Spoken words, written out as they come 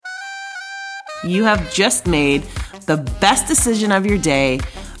You have just made the best decision of your day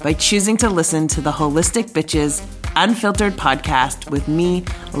by choosing to listen to the Holistic Bitches Unfiltered podcast with me,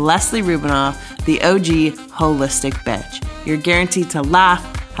 Leslie Rubinoff, the OG Holistic Bitch. You're guaranteed to laugh,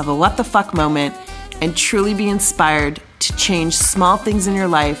 have a what the fuck moment, and truly be inspired to change small things in your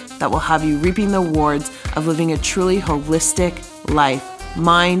life that will have you reaping the rewards of living a truly holistic life,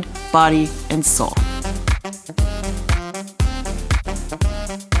 mind, body, and soul.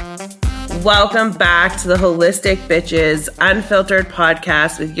 Welcome back to the Holistic Bitches Unfiltered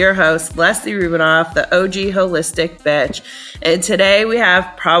podcast with your host, Leslie Rubinoff, the OG Holistic Bitch. And today we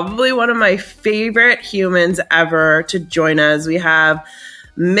have probably one of my favorite humans ever to join us. We have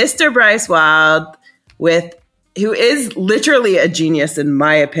Mr. Bryce Wild, who is literally a genius in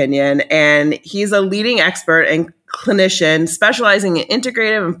my opinion, and he's a leading expert and clinician specializing in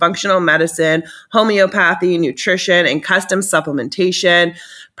integrative and functional medicine, homeopathy, nutrition, and custom supplementation.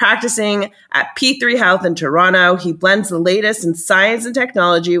 Practicing at P3 Health in Toronto, he blends the latest in science and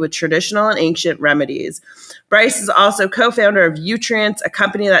technology with traditional and ancient remedies. Bryce is also co-founder of Nutrients, a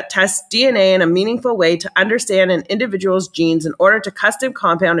company that tests DNA in a meaningful way to understand an individual's genes in order to custom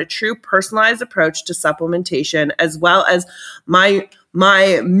compound a true personalized approach to supplementation, as well as My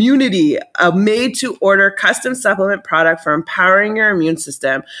Immunity, a made-to-order custom supplement product for empowering your immune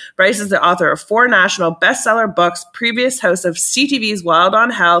system. Bryce is the author of 4 national bestseller books, previous host of CTV's Wild on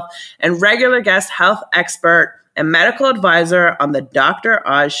Health, and regular guest health expert and medical advisor on the Dr.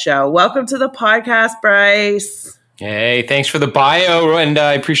 Oz Show. Welcome to the podcast, Bryce. Hey, thanks for the bio, and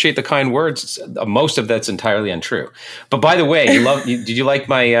I appreciate the kind words. Most of that's entirely untrue. But by the way, did you like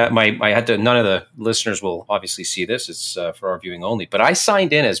my I had to, none of the listeners will obviously see this. It's for our viewing only. But I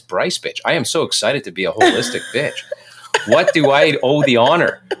signed in as Bryce Bitch. I am so excited to be a holistic bitch. What do I owe the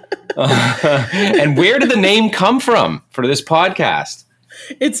honor? And where did the name come from for this podcast?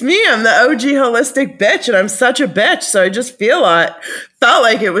 It's me. I'm the OG Holistic Bitch, and I'm such a bitch. So I just felt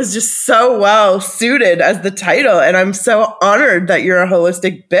like it was just so well suited as the title. And I'm so honored that you're a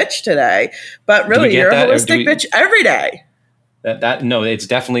holistic bitch today. But really, you're a holistic bitch every day. No, it's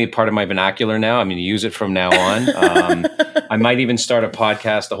definitely part of my vernacular now. I'm going to use it from now on. I might even start a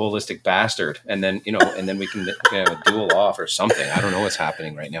podcast, The Holistic Bastard, and then we can duel off or something. I don't know what's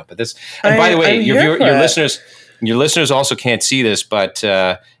happening right now. But this, and by the way, your listeners. Your listeners also can't see this, but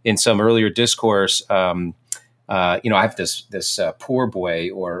in some earlier discourse, I have this poor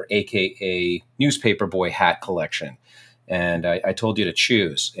boy, or AKA newspaper boy, hat collection, and I told you to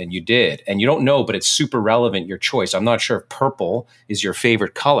choose, and you did, and you don't know, but it's super relevant. Your choice. I'm not sure if purple is your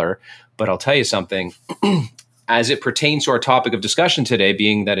favorite color, but I'll tell you something. As it pertains to our topic of discussion today,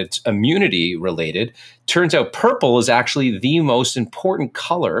 being that it's immunity related, turns out purple is actually the most important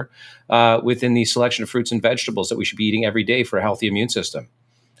color within the selection of fruits and vegetables that we should be eating every day for a healthy immune system.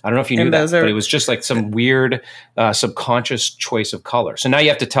 I don't know if you knew that, but it was just like some weird subconscious choice of color. So now you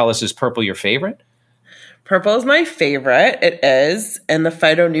have to tell us, is purple your favorite? Purple is my favorite. It is. And the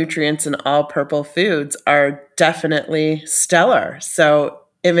phytonutrients in all purple foods are definitely stellar. So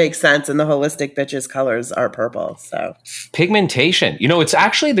it makes sense. And the Holistic Bitches colors are purple. So pigmentation, it's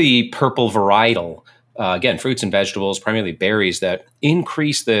actually the purple varietal, again, fruits and vegetables, primarily berries, that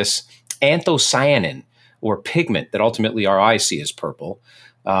increase this anthocyanin or pigment that ultimately our eyes see as purple,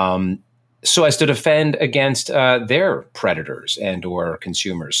 so as to defend against their predators and or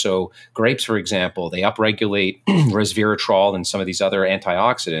consumers. So grapes, for example, they upregulate resveratrol and some of these other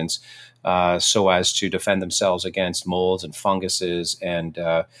antioxidants so as to defend themselves against molds and funguses and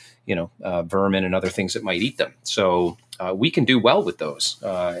vermin and other things that might eat them. So we can do well with those.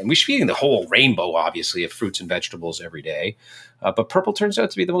 And we should be eating the whole rainbow, obviously, of fruits and vegetables every day. But purple turns out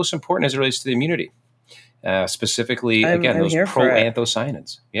to be the most important as it relates to the immunity. Specifically, those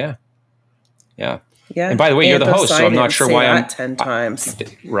proanthocyanins. Yeah. And by the way, you're the host, so I'm not sure why I'm 10 times.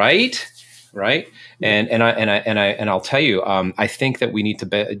 Right. And I'll tell you, I think that we need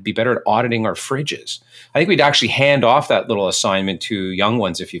to be better at auditing our fridges. I think we'd actually hand off that little assignment to young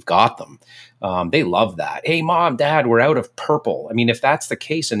ones if you've got them. They love that. Hey, Mom, Dad, we're out of purple. I mean, if that's the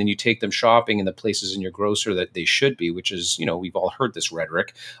case, and then you take them shopping in the places in your grocer that they should be, which is, we've all heard this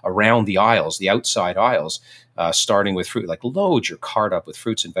rhetoric, around the aisles, the outside aisles, starting with fruit, like load your cart up with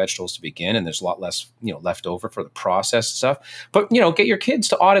fruits and vegetables to begin, and there's a lot less, left over for the processed stuff. But, get your kids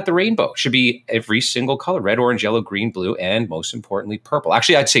to audit the rainbow. It should be every single color: red, orange, yellow, green, blue, and most importantly, purple.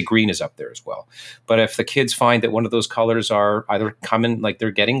 Actually, I'd say green is up there as well. But if the kids find that one of those colors are either coming, like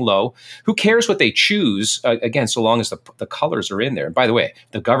they're getting low, who cares cares what they choose? Again, so long as the colors are in there. And by the way,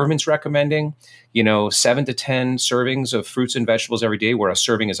 the government's recommending, 7 to 10 servings of fruits and vegetables every day, where a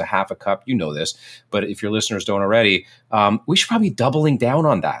serving is a half a cup. You know this, but if your listeners don't already, we should probably doubling down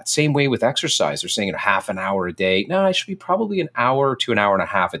on that. Same way with exercise. They're saying half an hour a day. No, it should be probably an hour to an hour and a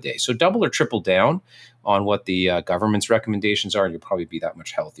half a day. So double or triple down on what the government's recommendations are, and you'll probably be that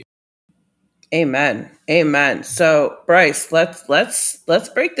much healthier. Amen. Amen. So Bryce, let's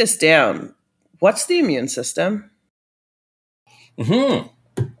break this down. What's the immune system?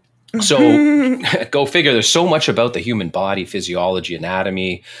 So go figure. There's so much about the human body, physiology,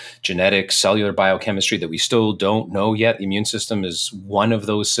 anatomy, genetics, cellular biochemistry that we still don't know yet. The immune system is one of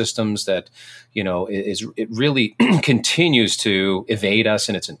those systems that, it really continues to evade us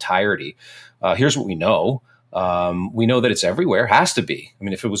in its entirety. Here's what we know. We know that it's everywhere, has to be. I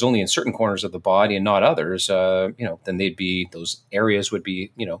mean, if it was only in certain corners of the body and not others, then those areas would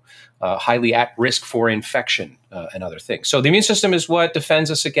be, highly at risk for infection and other things. So the immune system is what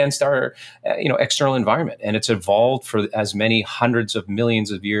defends us against our, external environment. And it's evolved for as many hundreds of millions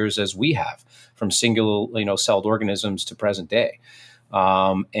of years as we have, from single, celled organisms to present day.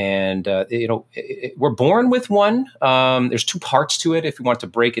 We're born with one. There's two parts to it, if you want to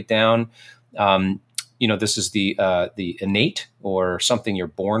break it down. This is the innate, or something you're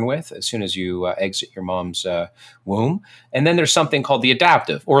born with as soon as you exit your mom's womb. And then there's something called the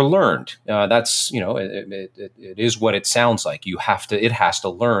adaptive, or learned. That's, it is what it sounds like. It has to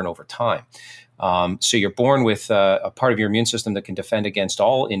learn over time. So you're born with a part of your immune system that can defend against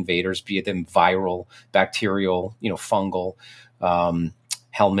all invaders, be it them viral, bacterial, fungal,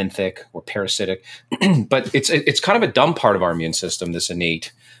 helminthic, or parasitic. But it's kind of a dumb part of our immune system, this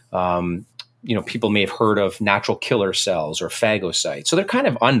innate. People may have heard of natural killer cells or phagocytes. So they're kind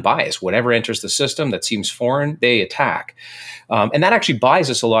of unbiased. Whatever enters the system that seems foreign, they attack. And that actually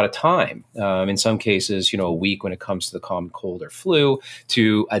buys us a lot of time. In some cases, a week when it comes to the common cold or flu,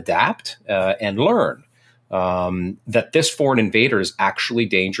 to adapt and learn that this foreign invader is actually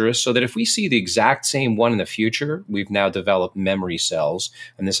dangerous, so that if we see the exact same one in the future, we've now developed memory cells.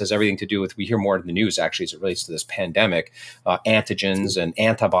 And this has everything to do with, we hear more in the news actually as it relates to this pandemic, antigens and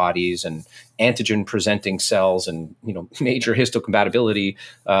antibodies and antigen presenting cells and, major histocompatibility,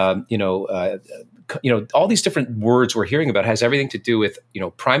 all these different words we're hearing about has everything to do with,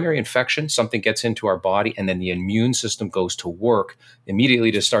 primary infection. Something gets into our body, and then the immune system goes to work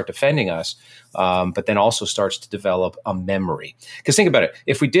immediately to start defending us, but then also starts to develop a memory. Because think about it,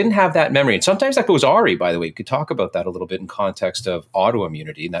 if we didn't have that memory, and sometimes that goes awry, by the way, we could talk about that a little bit in context of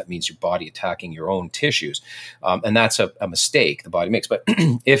autoimmunity, and that means your body attacking your own tissues. And that's a mistake the body makes. But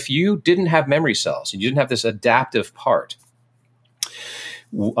if you didn't have memory cells, and you didn't have this adaptive part,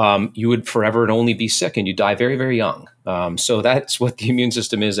 you would forever and only be sick, and you die very, very young. So that's what the immune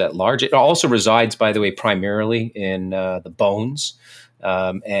system is at large. It also resides, by the way, primarily in the bones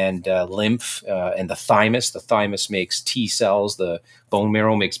and lymph and the thymus. The thymus makes T cells. The bone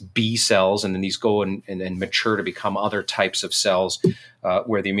marrow makes B cells, and then these go and mature to become other types of cells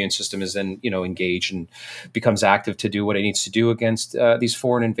where the immune system is then, engaged and becomes active to do what it needs to do against these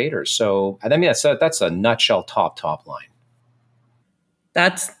foreign invaders. So I mean, that's a nutshell top line.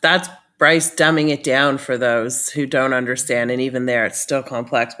 That's Bryce dumbing it down for those who don't understand. And even there, it's still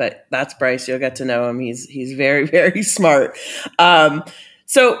complex, but that's Bryce. You'll get to know him. He's very, very smart.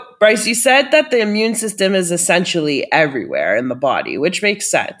 So Bryce, you said that the immune system is essentially everywhere in the body, which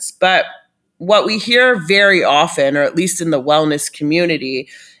makes sense. But what we hear very often, or at least in the wellness community,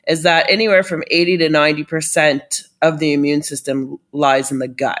 is that anywhere from 80 to 90% of the immune system lies in the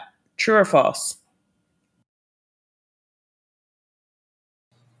gut. True or false?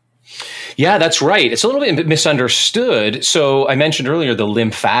 Yeah, that's right. It's a little bit misunderstood. So I mentioned earlier the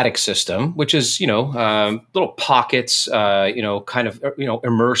lymphatic system, which is, little pockets, kind of,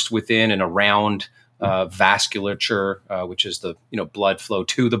 immersed within and around vasculature, which is the, blood flow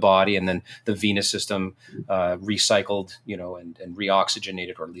to the body, and then the venous system recycled, and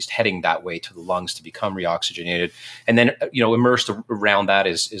reoxygenated, or at least heading that way to the lungs to become reoxygenated. And then, immersed around that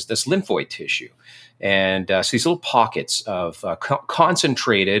is this lymphoid tissue. And so these little pockets of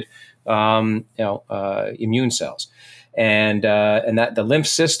concentrated immune cells, and that the lymph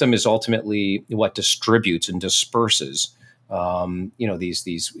system is ultimately what distributes and disperses,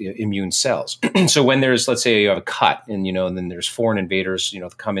 these immune cells. So when there's, let's say you have a cut, and and then there's foreign invaders,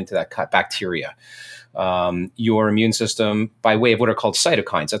 come into that cut, bacteria, your immune system by way of what are called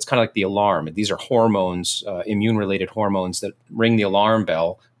cytokines. That's kind of like the alarm. These are hormones, immune-related hormones that ring the alarm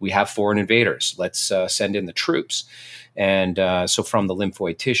bell. We have foreign invaders. Let's send in the troops. And so from the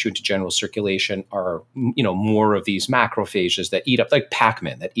lymphoid tissue into general circulation are, more of these macrophages that eat up, like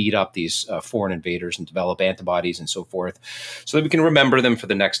Pac-Man, that eat up these foreign invaders and develop antibodies and so forth, so that we can remember them for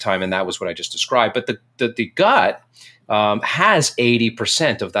the next time. And that was what I just described. But the gut has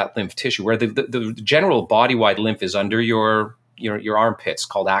 80% of that lymph tissue, where the general body-wide lymph is under your armpits,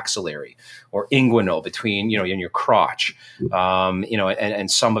 called axillary, or inguinal, between, in your crotch,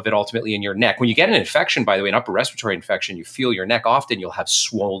 and some of it ultimately in your neck. When you get an infection, by the way, an upper respiratory infection, you feel your neck, often you'll have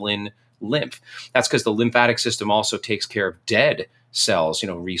swollen lymph. That's because the lymphatic system also takes care of dead cells,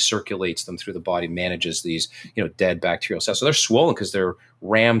 recirculates them through the body, manages these, dead bacterial cells. So they're swollen because they're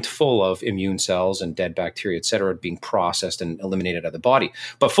rammed full of immune cells and dead bacteria, et cetera, being processed and eliminated out of the body.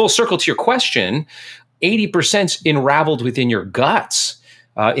 But full circle to your question, 80% unraveled within your guts,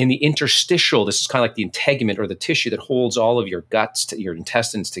 in the interstitial. This is kind of like the integument, or the tissue that holds all of your guts, your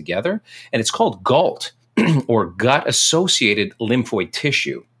intestines together. And it's called GALT, or gut-associated lymphoid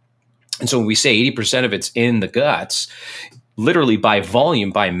tissue. And so when we say 80% of it's in the guts, literally by volume,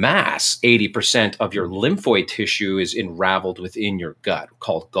 by mass, 80% of your lymphoid tissue is unraveled within your gut,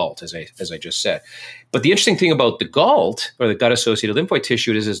 called GALT, as I just said. But the interesting thing about the GALT, or the gut-associated lymphoid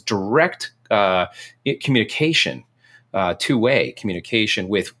tissue, is direct communication, two-way communication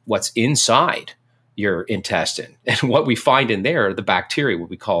with what's inside your intestine. And what we find in there, the bacteria, what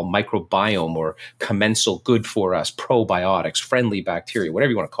we call microbiome, or commensal good for us, probiotics, friendly bacteria, whatever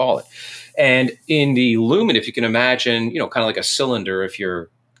you want to call it. And in the lumen, if you can imagine, kind of like a cylinder, if your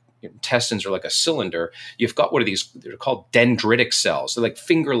intestines are like a cylinder, you've got what are these? They're called dendritic cells. They're like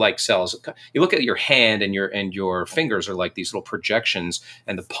finger-like cells. You look at your hand, and your fingers are like these little projections,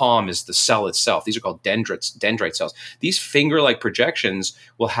 and the palm is the cell itself. These are called dendrite cells. These finger-like projections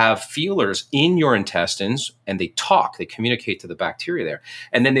will have feelers in your intestines, and they communicate to the bacteria there.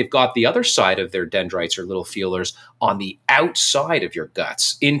 And then they've got the other side of their dendrites, or little feelers, on the outside of your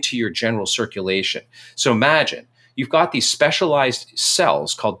guts into your general circulation. So imagine, you've got these specialized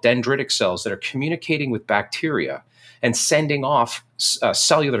cells called dendritic cells that are communicating with bacteria and sending off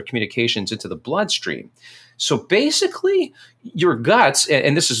cellular communications into the bloodstream. So basically, your guts,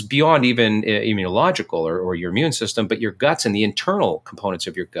 and this is beyond even immunological or your immune system, but your guts and the internal components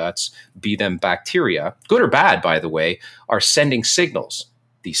of your guts, be them bacteria, good or bad, by the way, are sending signals,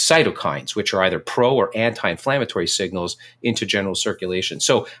 these cytokines, which are either pro or anti-inflammatory signals, into general circulation.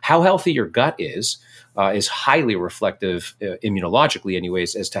 So how healthy your gut is highly reflective, immunologically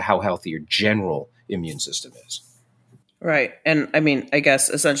anyways, as to how healthy your general immune system is. Right. And I mean, I guess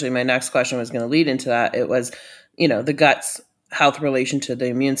essentially my next question was going to lead into that. It was, the gut's health relation to the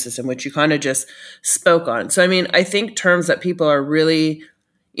immune system, which you kind of just spoke on. So, I mean, I think terms that people are really,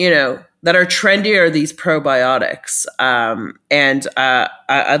 that are trendy are these probiotics. And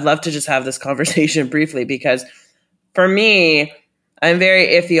I'd love to just have this conversation briefly, because for me, I'm very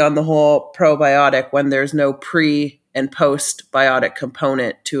iffy on the whole probiotic when there's no pre and postbiotic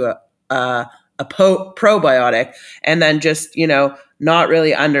component to a probiotic, and then just, not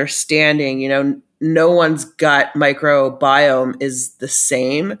really understanding, no one's gut microbiome is the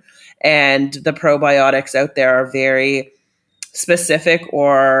same. And the probiotics out there are very specific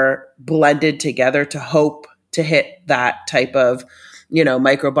or blended together to hope to hit that type of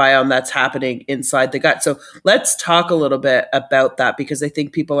microbiome that's happening inside the gut. So let's talk a little bit about that, because I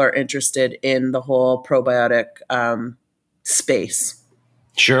think people are interested in the whole probiotic space.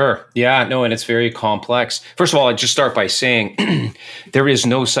 Sure. Yeah, no, and it's very complex. First of all, I'd just start by saying there is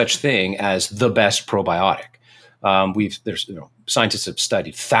no such thing as the best probiotic. Scientists have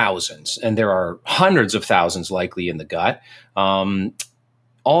studied thousands, and there are hundreds of thousands likely in the gut.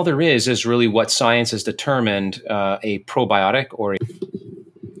 All there is really what science has determined a probiotic or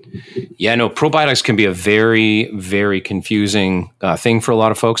probiotics can be a very, very confusing thing for a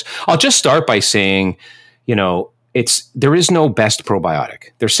lot of folks. I'll just start by saying, there is no best probiotic.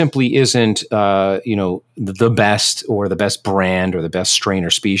 There simply isn't, the best or the best brand or the best strain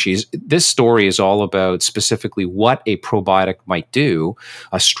or species. This story is all about specifically what a probiotic might do,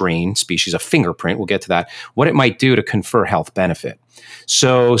 a strain, species, a fingerprint, we'll get to that, what it might do to confer health benefit.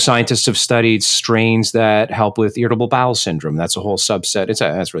 So scientists have studied strains that help with irritable bowel syndrome. That's a whole subset.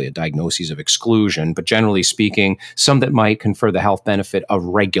 That's really a diagnosis of exclusion, but generally speaking, some that might confer the health benefit of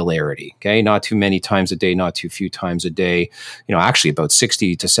regularity. Okay, not too many times a day, not too few times a day. Actually about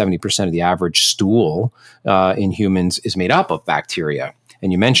 60 to 70% of the average stool in humans is made up of bacteria.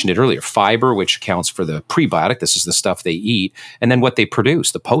 And you mentioned it earlier, fiber, which accounts for the prebiotic. This is the stuff they eat. And then what they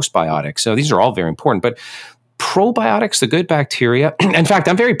produce, the postbiotics. So these are all very important. But probiotics, the good bacteria. In fact,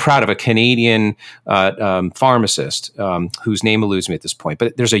 I'm very proud of a Canadian pharmacist whose name eludes me at this point.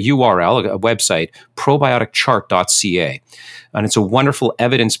 But there's a URL, a website, probioticchart.ca. And it's a wonderful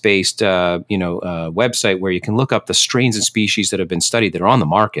evidence-based website where you can look up the strains and species that have been studied that are on the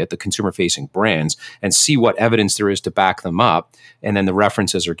market, the consumer-facing brands, and see what evidence there is to back them up. And then the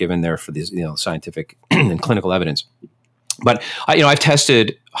references are given there for these scientific and clinical evidence. But I've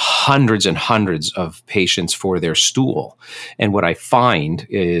tested hundreds and hundreds of patients for their stool. And what I find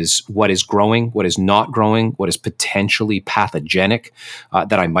is what is growing, what is not growing, what is potentially pathogenic,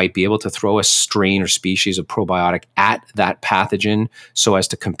 that I might be able to throw a strain or species of probiotic at that pathogen so as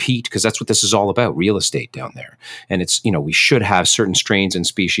to compete, because that's what this is all about, real estate down there. And it's, we should have certain strains and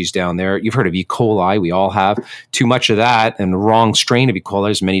species down there. You've heard of E. coli. We all have. Too much of that and the wrong strain of E. coli,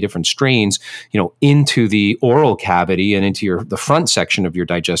 there's many different strains, into the oral cavity and into the front section of your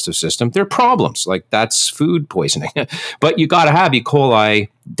digestive system. There are problems, like that's food poisoning. But you got to have E. coli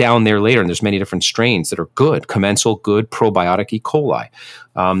down there later, and there's many different strains that are good, commensal, good probiotic E. coli.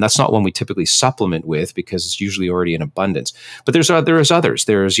 That's not one we typically supplement with because it's usually already in abundance. But there is others.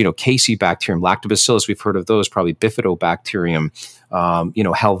 There's Casey-Bacterium, Lactobacillus. We've heard of those. Probably Bifidobacterium.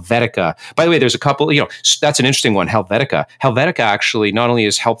 Helvetica. By the way, there's a couple. That's an interesting one. Helvetica. Helvetica actually not only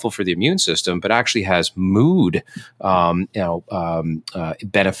is helpful for the immune system, but actually has mood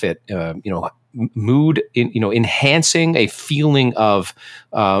benefit. Mood, enhancing a feeling of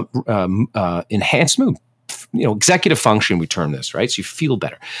enhanced mood. Executive function, we term this, right? So you feel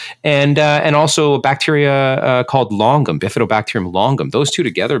better. And also a bacteria called longum, Bifidobacterium longum. Those two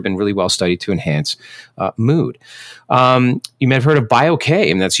together have been really well studied to enhance mood. You may have heard of BioK,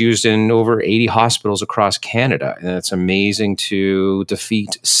 and that's used in over 80 hospitals across Canada. And it's amazing to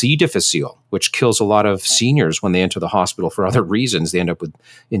defeat C. difficile, which kills a lot of seniors when they enter the hospital for other reasons. They end up with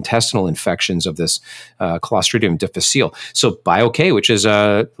intestinal infections of this Clostridium difficile. So BioK, which is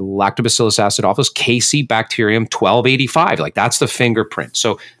Lactobacillus acidophilus, Casey-Bacterium 1285, like that's the fingerprint.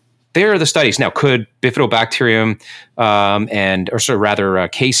 So there are the studies. Now, could Bifidobacterium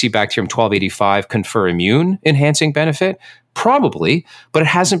Casey-Bacterium 1285 confer immune enhancing benefit? Probably, but it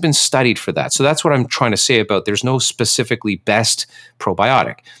hasn't been studied for that. So that's what I'm trying to say about there's no specifically best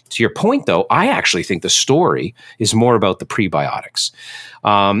probiotic. To your point, though, I actually think the story is more about the prebiotics.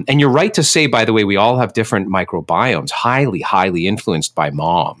 And you're right to say, by the way, we all have different microbiomes, highly, highly influenced by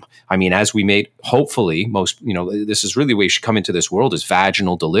mom. I mean, as we made, hopefully, this is really the way you should come into this world is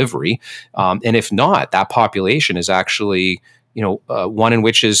vaginal delivery. And if not, that population is actually, one in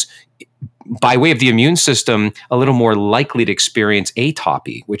which is, by way of the immune system, a little more likely to experience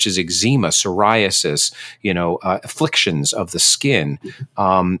atopy, which is eczema, psoriasis, afflictions of the skin,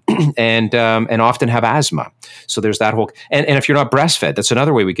 and often have asthma. So there's that whole, and if you're not breastfed, that's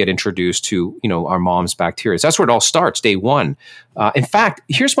another way we get introduced to, our mom's bacteria. So that's where it all starts, day one. In fact,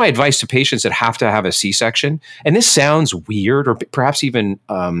 here's my advice to patients that have to have a C-section. And this sounds weird or perhaps even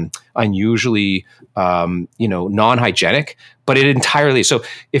unusually, non-hygienic, but it entirely. So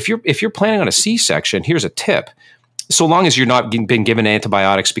if you're planning on a C-section, here's a tip. So long as you're not been given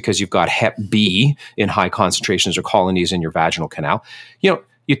antibiotics because you've got Hep B in high concentrations or colonies in your vaginal canal,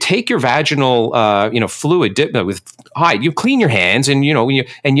 you take your vaginal, fluid with you clean your hands, and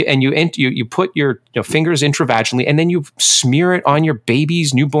you put your fingers intravaginally, and then you smear it on your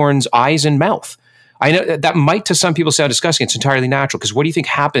baby's newborn's eyes and mouth. I know that might to some people sound disgusting. It's entirely natural, because what do you think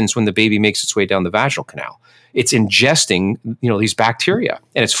happens when the baby makes its way down the vaginal canal? It's ingesting, these bacteria,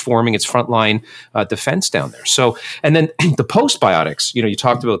 and it's forming its frontline defense down there. So, and then the postbiotics, you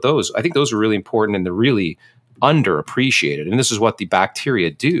talked about those. I think those are really important, and they're really underappreciated. And this is what the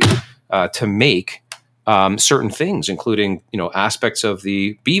bacteria do to make certain things, including, aspects of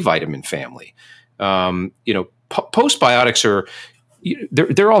the B vitamin family. Postbiotics are,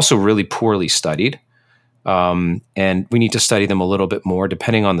 they're also really poorly studied. And we need to study them a little bit more,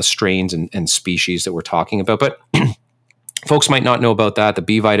 depending on the strains and species that we're talking about. But folks might not know about that. The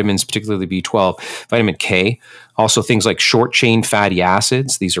B vitamins, particularly B12, vitamin K, also things like short chain fatty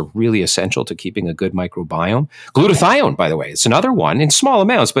acids. These are really essential to keeping a good microbiome. Glutathione, by the way, it's another one in small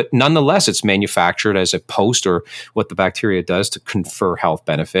amounts, but nonetheless, it's manufactured as a post, or what the bacteria does to confer health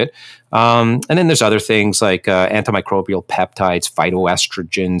benefit. And then there's other things like antimicrobial peptides,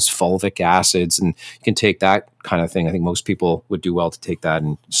 phytoestrogens, fulvic acids, and you can take that kind of thing. I think most people would do well to take that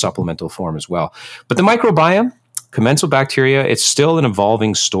in supplemental form as well. But the microbiome, commensal bacteria, it's still an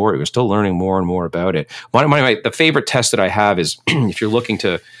evolving story. We're still learning more and more about it. The favorite test that I have is if you're looking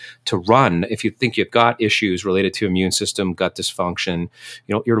to run, if you think you've got issues related to immune system, gut dysfunction,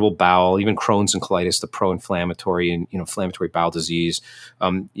 irritable bowel, even Crohn's and colitis, the pro-inflammatory and inflammatory bowel disease,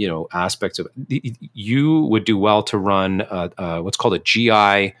 aspects of it, you would do well to run what's called a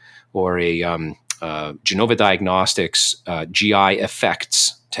GI or a Genova Diagnostics GI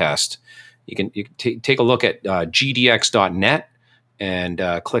effects test. You can take a look at gdx.net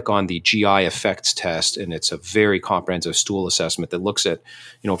and click on the GI effects test, and it's a very comprehensive stool assessment that looks at,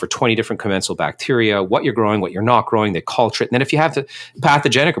 for 20 different commensal bacteria, what you're growing, what you're not growing, they culture it. And then if you have the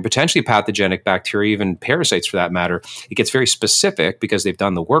pathogenic or potentially pathogenic bacteria, even parasites for that matter, it gets very specific because they've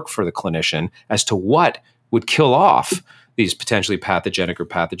done the work for the clinician as to what would kill off these potentially pathogenic or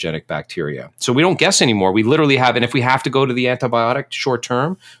pathogenic bacteria. So we don't guess anymore. We literally have, and if we have to go to the antibiotic short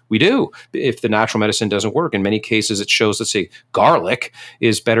term, we do. If the natural medicine doesn't work, in many cases it shows, let's say, garlic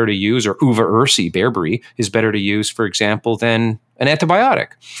is better to use, or uva ursi, bearberry, is better to use, for example, than an antibiotic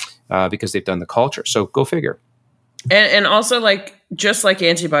because they've done the culture. So go figure. And also, just like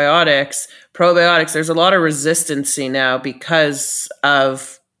antibiotics, probiotics, there's a lot of resistancy now because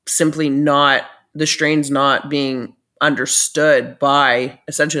of simply the strains not being understood by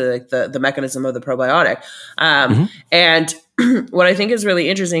essentially the mechanism of the probiotic. And what I think is really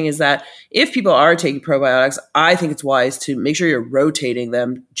interesting is that if people are taking probiotics, I think it's wise to make sure you're rotating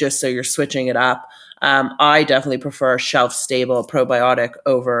them just so you're switching it up. I definitely prefer a shelf-stable probiotic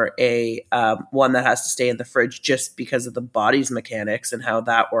over a one that has to stay in the fridge just because of the body's mechanics and how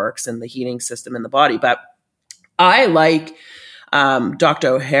that works and the heating system in the body. But I like Dr.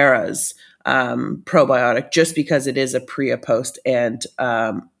 O'Hara's probiotic just because it is a pre, a post, and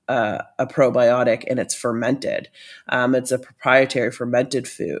a probiotic, and it's fermented. It's a proprietary fermented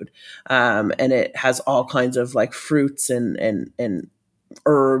food, and it has all kinds of fruits and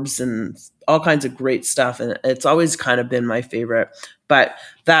herbs and all kinds of great stuff, and it's always kind of been my favorite. But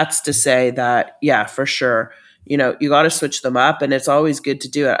that's to say that, yeah, for sure, you got to switch them up, and it's always good to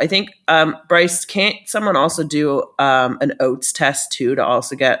do it. I think, Bryce, can't someone also do an oats test too to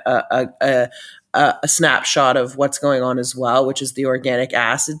also get a snapshot of what's going on as well, which is the organic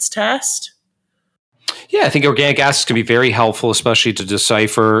acids test? Yeah, I think organic acids can be very helpful, especially to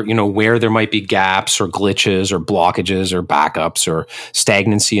decipher, where there might be gaps or glitches or blockages or backups or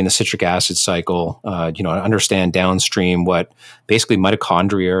stagnancy in the citric acid cycle. Understand downstream what basically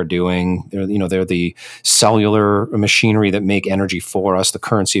mitochondria are doing. They're the cellular machinery that make energy for us, the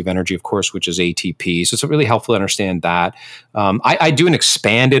currency of energy, of course, which is ATP. So it's really helpful to understand that. I do an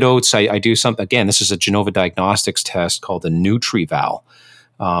expanded oats. I do something, again, this is a Genova Diagnostics test called the NutriVal.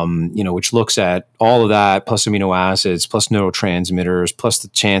 Which looks at all of that, plus amino acids, plus neurotransmitters, plus the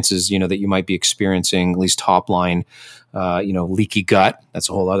chances, that you might be experiencing, at least top line, leaky gut. That's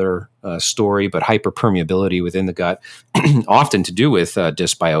a whole other story, but hyperpermeability within the gut, often to do with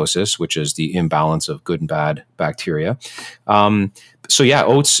dysbiosis, which is the imbalance of good and bad bacteria. So yeah,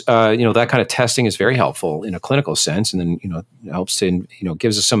 oats, that kind of testing is very helpful in a clinical sense, and then, helps to,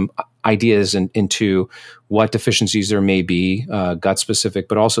 gives us some ideas into what deficiencies there may be, gut specific,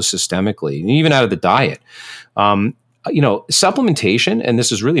 but also systemically, and even out of the diet. Supplementation, and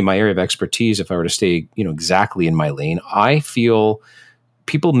this is really my area of expertise. If I were to stay, exactly in my lane, I feel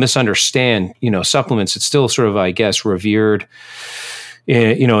people misunderstand, supplements. It's still sort of, I guess, revered,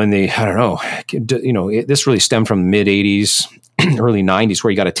 in the, I don't know, this really stemmed from the mid 80s, early 90s, where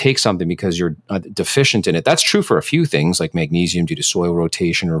you got to take something because you're deficient in it. That's true for a few things like magnesium due to soil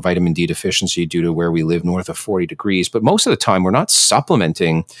rotation or vitamin D deficiency due to where we live north of 40 degrees. But most of the time, we're not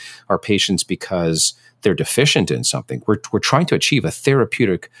supplementing our patients because they're deficient in something. We're trying to achieve a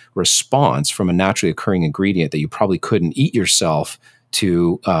therapeutic response from a naturally occurring ingredient that you probably couldn't eat yourself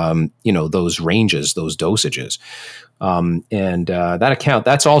to, those ranges, those dosages. That's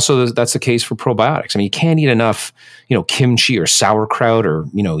the case for probiotics. I mean, you can't eat enough, kimchi or sauerkraut or,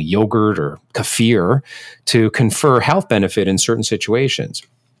 yogurt or kefir to confer health benefit in certain situations.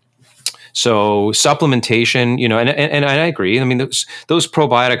 So supplementation, and I agree. I mean, those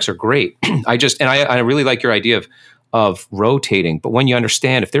probiotics are great. I really like your idea of rotating. But when you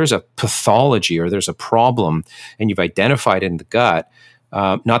understand if there's a pathology or there's a problem and you've identified it in the gut,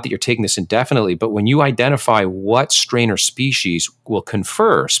 not that you're taking this indefinitely, but when you identify what strain or species will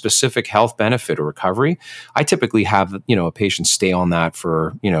confer specific health benefit or recovery, I typically have, a patient stay on that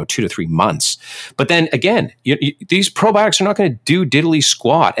for, 2 to 3 months. But then again, these probiotics are not going to do diddly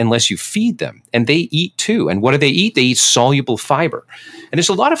squat unless you feed them, and they eat too. And what do they eat? They eat soluble fiber. And there's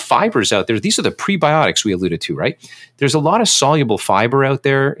a lot of fibers out there. These are the prebiotics we alluded to, right? There's a lot of soluble fiber out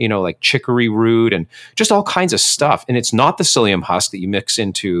there, like chicory root and just all kinds of stuff. And it's not the psyllium husk that you mix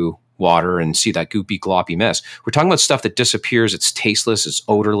into water and see that goopy, gloppy mess. We're talking about stuff that disappears. It's tasteless, it's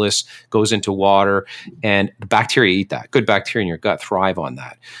odorless, goes into water, and the bacteria eat that. Good bacteria in your gut thrive on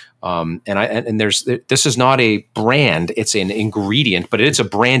that. This is not a brand, it's an ingredient, but it's a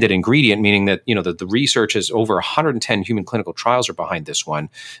branded ingredient, meaning that, the research is over 110 human clinical trials are behind this one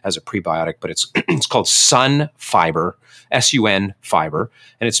as a prebiotic, but it's called Sun Fiber, SUN fiber,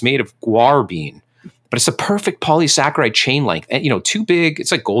 and it's made of guar bean. But it's the perfect polysaccharide chain length. And, too big,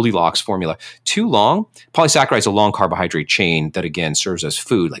 it's like Goldilocks formula. Too long, polysaccharide is a long carbohydrate chain that, again, serves as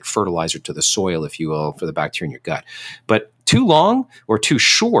food, like fertilizer to the soil, if you will, for the bacteria in your gut. But too long or too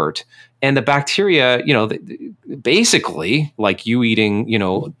short, and the bacteria, basically, like you eating,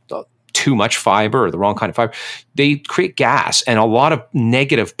 too much fiber or the wrong kind of fiber, they create gas and a lot of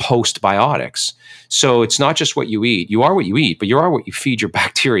negative postbiotics. So it's not just what you eat. You are what you eat, but you are what you feed your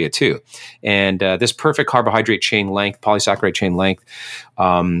bacteria too. And this perfect carbohydrate chain length, polysaccharide chain length,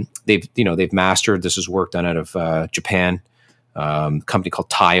 they've mastered. This is work done out of Japan, a company called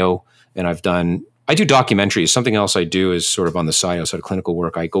Tayo, and I do documentaries. Something else I do is sort of on the side, outside of clinical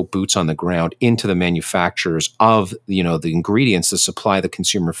work. I go boots on the ground into the manufacturers of, the ingredients that supply the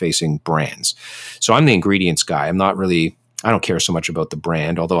consumer-facing brands. So I'm the ingredients guy. I don't care so much about the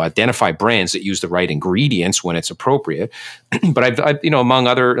brand, although I identify brands that use the right ingredients when it's appropriate. But I've among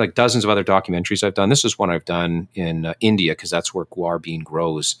other, like dozens of other documentaries I've done, this is one I've done in India, because that's where guar bean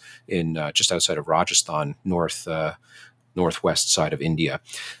grows in just outside of Rajasthan, northwest side of India.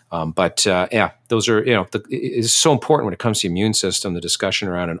 Those are, it's so important when it comes to the immune system, the discussion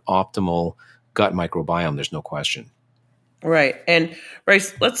around an optimal gut microbiome, there's no question. Right. And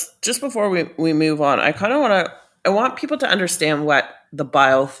Bryce, let's, just before we move on, I want people to understand what the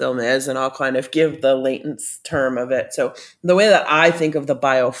biofilm is, and I'll kind of give the layman's term of it. So the way that I think of the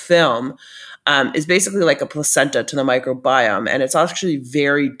biofilm is basically like a placenta to the microbiome, and it's actually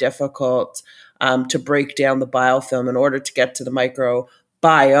very difficult to break down the biofilm in order to get to the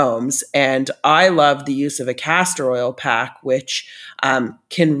microbiomes. And I love the use of a castor oil pack, which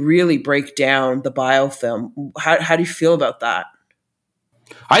can really break down the biofilm. How do you feel about that?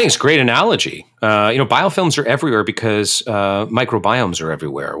 I think it's a great analogy. Biofilms are everywhere because microbiomes are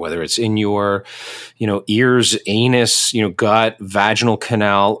everywhere, whether it's in your, ears, anus, gut, vaginal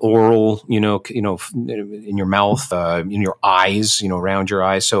canal, oral, in your mouth, in your eyes, around your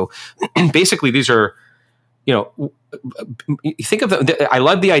eyes. So basically these are, you think of I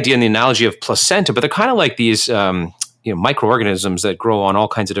love the idea and the analogy of placenta, but they're kind of like these, microorganisms that grow on all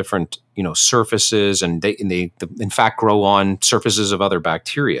kinds of different, surfaces, and they in fact grow on surfaces of other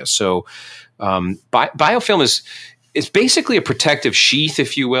bacteria. So biofilm is basically a protective sheath,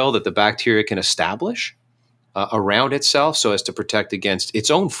 if you will, that the bacteria can establish around itself so as to protect against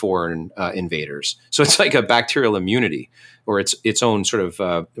its own foreign invaders. So it's like a bacterial immunity, or its own sort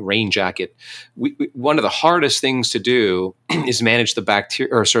of rain jacket. One of the hardest things to do is manage the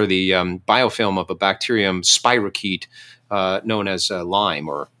biofilm of a bacterium spirochete known as Lyme,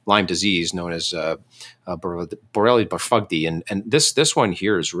 or Lyme disease, known as Borrelia burgdorferi, and this one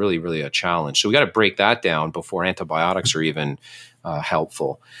here is really, really a challenge. So we got to break that down before antibiotics are even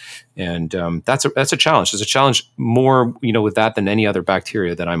helpful, and that's a challenge. There's a challenge more, with that than any other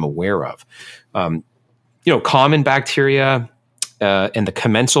bacteria that I'm aware of. Common bacteria and the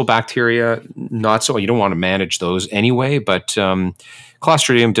commensal bacteria, not so. You don't want to manage those anyway, but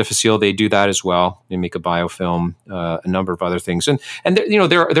Clostridium difficile, they do that as well. They make a biofilm, a number of other things, and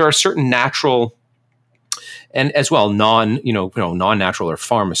there are certain natural and as well non-natural or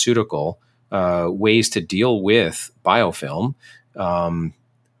pharmaceutical ways to deal with biofilm.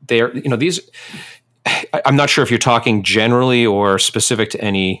 These. I'm not sure if you're talking generally or specific to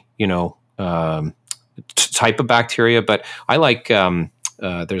any type of bacteria, but I like. Now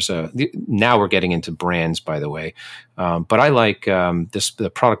we're getting into brands, by the way, but I like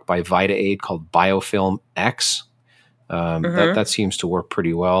the product by VitaAid called Biofilm X. That seems to work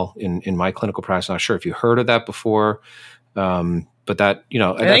pretty well in my clinical practice. I'm not sure if you heard of that before, but that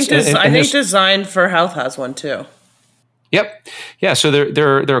I think Design for Health has one too. Yep. Yeah. So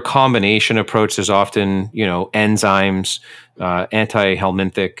they're a combination approach. There's often enzymes,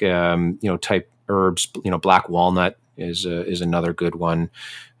 anti-helminthic type herbs, black walnut is another good one.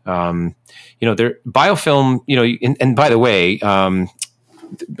 There biofilm. And by the way,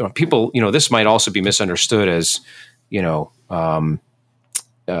 people, this might also be misunderstood as,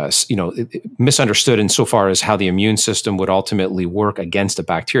 misunderstood insofar as how the immune system would ultimately work against a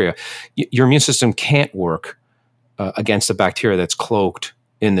bacteria. Your immune system can't work against a bacteria that's cloaked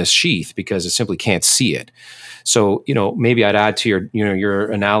in this sheath because it simply can't see it. So, maybe I'd add to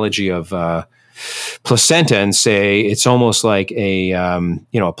your analogy of placenta and say it's almost like a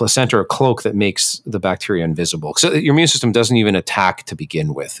placenta or cloak that makes the bacteria invisible. So your immune system doesn't even attack to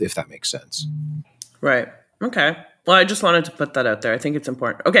begin with, if that makes sense. Right. Okay. Well, I just wanted to put that out there. I think it's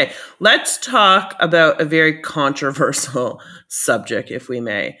important. Okay. Let's talk about a very controversial subject, if we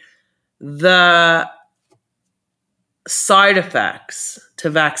may. The side effects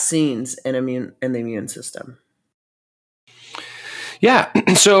to vaccines in the immune system. Yeah.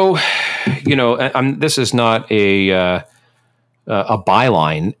 So, this is not a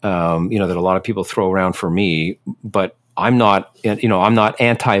byline, that a lot of people throw around for me, but I'm not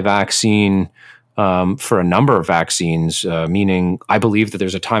anti-vaccine for a number of vaccines, meaning I believe that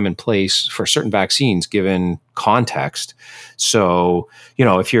there's a time and place for certain vaccines given context. So,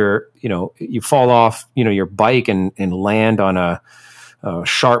 if you fall off, your bike and land on a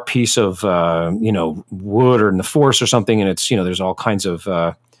sharp piece of, wood or in the forest or something, and it's, there's all kinds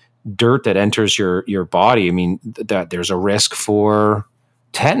of dirt that enters your body. I mean, that there's a risk for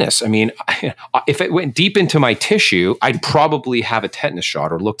tetanus. I mean, if it went deep into my tissue, I'd probably have a tetanus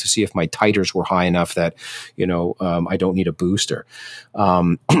shot or look to see if my titers were high enough that, I don't need a booster.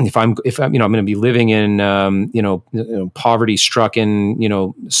 If I'm going to be living in,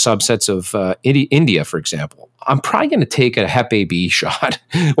 poverty-strucken, subsets of India, for example, I'm probably going to take a Hep A/B shot,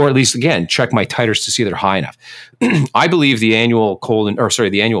 or at least, again, check my titers to see they're high enough. I believe the annual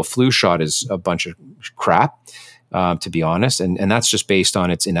flu shot is a bunch of crap. To be honest, and that's just based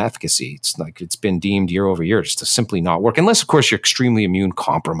on its inefficacy. It's like it's been deemed year over year just to simply not work, unless of course you're extremely immune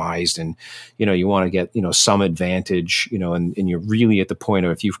compromised and you want to get some advantage, and you're really at the point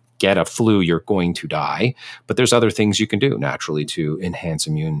of if you get a flu you're going to die. But there's other things you can do naturally to enhance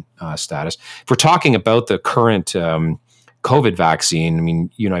immune status. If we're talking about the current COVID vaccine, I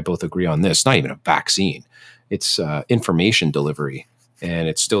mean, you and I both agree on this. It's not even a vaccine; it's information delivery. And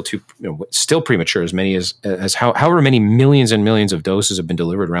it's still still premature. As however many millions and millions of doses have been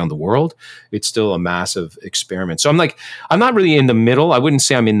delivered around the world, it's still a massive experiment. So I'm not really in the middle. I wouldn't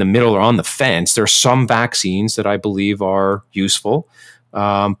say I'm in the middle or on the fence. There are some vaccines that I believe are useful.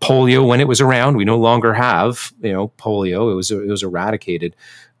 Polio, when it was around, we no longer have polio. It was eradicated.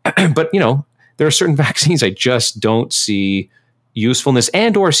 But there are certain vaccines I just don't see usefulness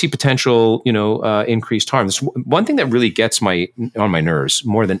and or see potential, increased harm. This one thing that really gets on my nerves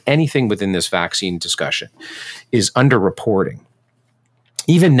more than anything within this vaccine discussion is underreporting.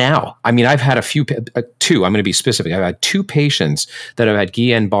 Even now, I mean, I've had two, I'm going to be specific. I've had two patients that have had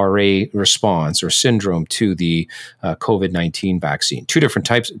Guillain-Barré response or syndrome to the COVID-19 vaccine. Two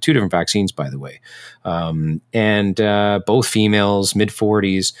different vaccines, by the way. And both females,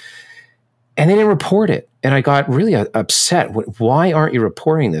 mid-40s. And they didn't report it. And I got really upset. Why aren't you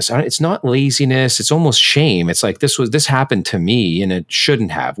reporting this? It's not laziness. It's almost shame. It's like this happened to me and it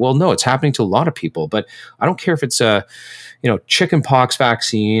shouldn't have. Well, no, it's happening to a lot of people. But I don't care if it's a chickenpox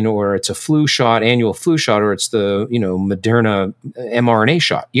vaccine or it's a flu shot, annual flu shot, or it's the Moderna mRNA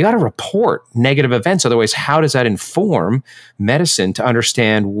shot. You got to report negative events. Otherwise, how does that inform medicine to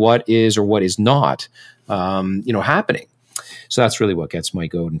understand what is or what is not happening? So that's really what gets my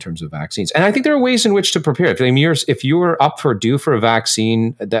goat in terms of vaccines. And I think there are ways in which to prepare. If you're due for a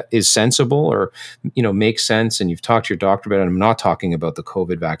vaccine that is sensible or, makes sense, and you've talked to your doctor about it, I'm not talking about the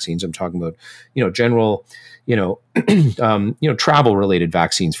COVID vaccines. I'm talking about, general, travel related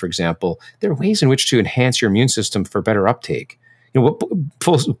vaccines, for example. There are ways in which to enhance your immune system for better uptake.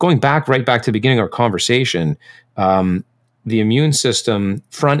 Going right back to the beginning of our conversation, the immune system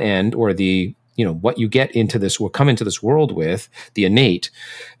front end, or the what you get into this, will come into this world with, the innate,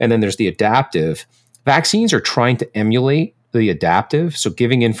 and then there's the adaptive. Vaccines are trying to emulate the adaptive, so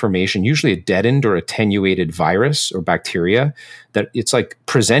giving information, usually a deadened or attenuated virus or bacteria, that it's like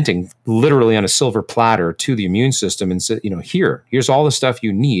presenting literally on a silver platter to the immune system and say, here's all the stuff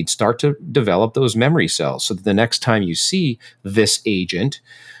you need. Start to develop those memory cells so that the next time you see this agent,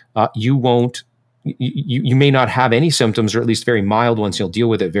 you may not have any symptoms, or at least very mild ones. You'll deal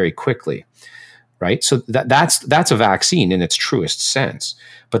with it very quickly. Right. So that's a vaccine in its truest sense.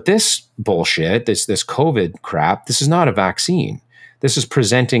 But this bullshit, this COVID crap, this is not a vaccine. This is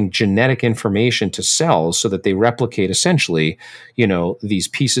presenting genetic information to cells so that they replicate essentially, these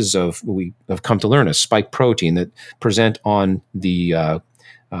pieces of what we have come to learn as spike protein that present on the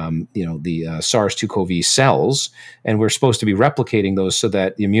SARS-CoV cells, and we're supposed to be replicating those so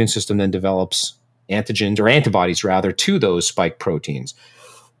that the immune system then develops antigens or antibodies rather to those spike proteins.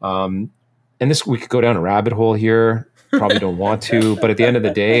 And this, we could go down a rabbit hole here. Probably don't want to, but at the end of the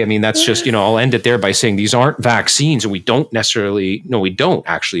day, I mean, that's just, I'll end it there by saying these aren't vaccines, and we don't necessarily do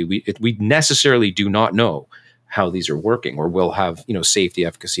not know how these are working or will have, safety,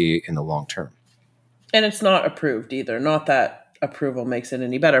 efficacy in the long term. And it's not approved either. Not that approval makes it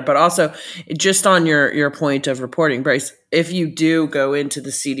any better, but also just on your point of reporting, Bryce, if you do go into the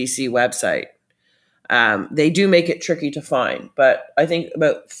CDC website, they do make it tricky to find. But I think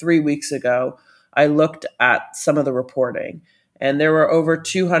about 3 weeks ago, I looked at some of the reporting, and there were over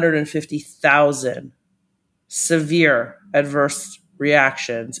 250,000 severe adverse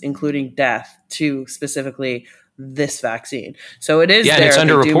reactions, including death, to specifically this vaccine. So it is and it's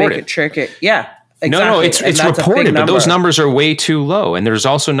underreported. They do make it tricky. Yeah. Exactly. No, it's reported, but those numbers are way too low. And there's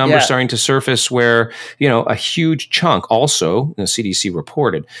also numbers starting to surface where, a huge chunk also, the CDC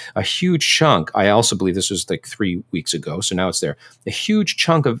reported, a huge chunk, I also believe this was like 3 weeks ago, so now it's there, a huge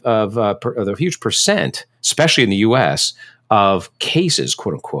chunk of a huge percent, especially in the US, of cases,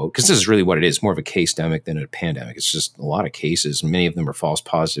 quote unquote, because this is really what it is, more of a case-demic than a pandemic. It's just a lot of cases. Many of them are false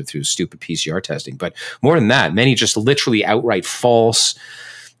positive through stupid PCR testing. But more than that, many just literally outright false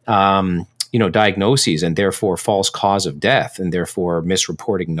diagnoses, and therefore false cause of death, and therefore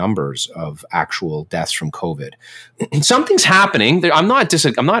misreporting numbers of actual deaths from COVID. Something's happening. I'm not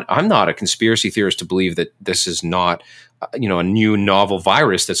a conspiracy theorist to believe that this is not a new novel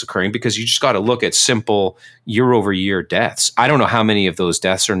virus that's occurring, because you just got to look at simple year-over-year deaths. I don't know how many of those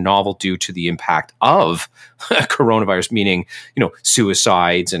deaths are novel due to the impact of coronavirus, meaning,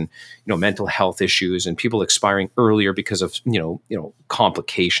 suicides and, mental health issues and people expiring earlier because of,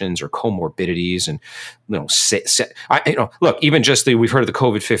 complications or comorbidities. And, look, even just we've heard of the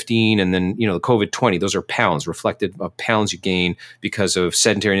COVID-15 and then, the COVID-20, those are pounds reflected of pounds you gain because of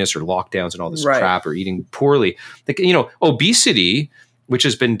sedentariness or lockdowns and all this crap, or eating poorly. Obesity, which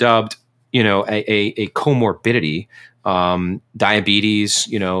has been dubbed, a comorbidity, diabetes,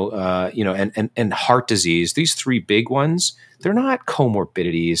 and heart disease. These three big ones, they're not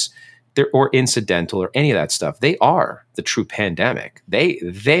comorbidities, or incidental or any of that stuff. They are the true pandemic.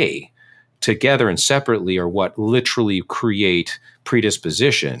 They together and separately are what literally create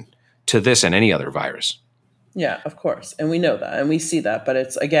predisposition to this and any other virus. Yeah, of course. And we know that and we see that, but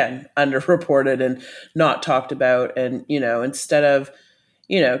it's, again, underreported and not talked about. And, instead of,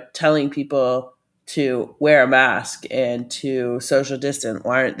 telling people to wear a mask and to social distance,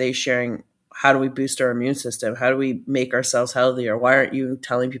 why aren't they sharing, how do we boost our immune system? How do we make ourselves healthier? Why aren't you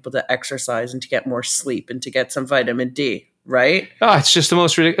telling people to exercise and to get more sleep and to get some vitamin D? Right? Oh, it's just the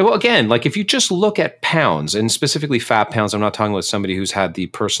most ridiculous. Well, again, like if you just look at pounds, and specifically fat pounds, I'm not talking about somebody who's had the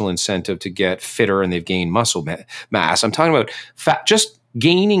personal incentive to get fitter and they've gained muscle mass. I'm talking about fat. Just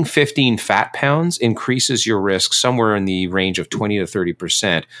gaining 15 fat pounds increases your risk somewhere in the range of 20 to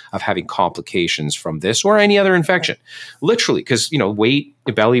 30% of having complications from this or any other infection. Literally, because, weight,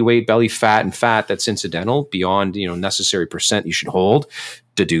 belly fat, and fat that's incidental beyond, necessary percent you should hold,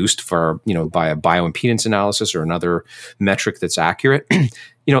 deduced for, by a bioimpedance analysis or another metric that's accurate,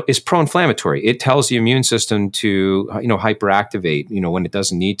 is pro-inflammatory. It tells the immune system to, hyperactivate, when it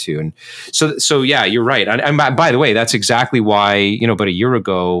doesn't need to. And so yeah, you're right. And by the way, that's exactly why, about a year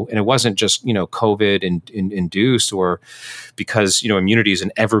ago, and it wasn't just, COVID induced or because, immunity is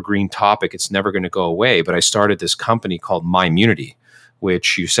an evergreen topic. It's never going to go away. But I started this company called MyMunity,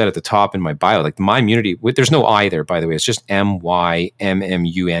 which you said at the top in my bio, like MyMunity, there's no I there, by the way. It's just MyMmunity.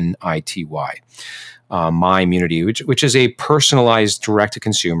 MyMunity, which is a personalized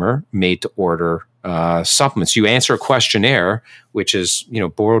direct-to-consumer, made-to-order supplements. You answer a questionnaire, which is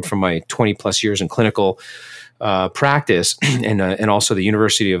borrowed from my 20-plus years in clinical practice, and also the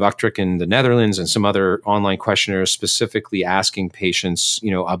University of Utrecht in the Netherlands, and some other online questionnaires specifically asking patients,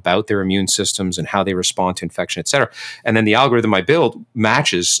 about their immune systems and how they respond to infection, et cetera. And then the algorithm I build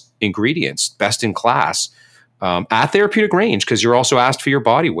matches ingredients, best in class, at therapeutic range, because you're also asked for your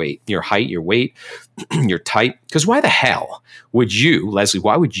body weight, your height, your weight, your type. Because why the hell would you, Leslie,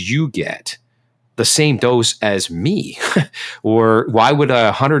 why would you get the same dose as me? Or why would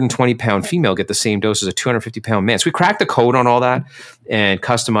a 120-pound female get the same dose as a 250-pound man? So we cracked the code on all that and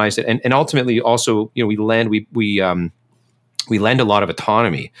customized it. And ultimately also, we we lend a lot of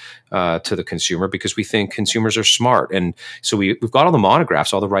autonomy to the consumer because we think consumers are smart. And so we've got all the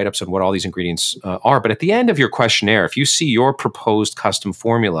monographs, all the write-ups on what all these ingredients are. But at the end of your questionnaire, if you see your proposed custom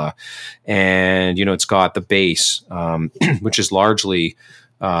formula and, it's got the base, which is largely,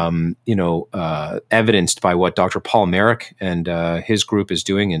 evidenced by what Dr. Paul Merrick and his group is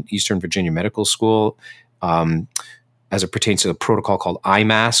doing in Eastern Virginia Medical School, as it pertains to the protocol called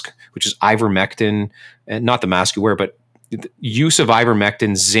iMask, which is ivermectin, and not the mask you wear, but use of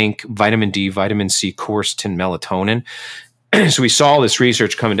ivermectin, zinc, vitamin D, vitamin C, quercetin, melatonin. So we saw this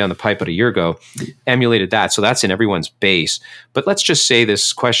research coming down the pipe about a year ago, emulated that. So that's in everyone's base. But let's just say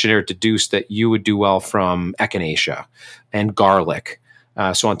this questionnaire deduced that you would do well from echinacea and garlic.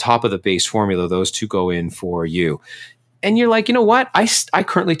 So on top of the base formula, those two go in for you. And you're like, you know what? I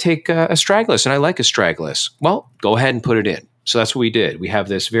currently take astragalus and I like astragalus. Well, go ahead and put it in. So that's what we did. We have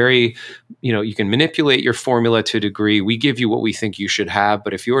this very, you can manipulate your formula to a degree. We give you what we think you should have,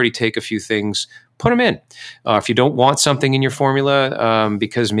 but if you already take a few things, put them in. If you don't want something in your formula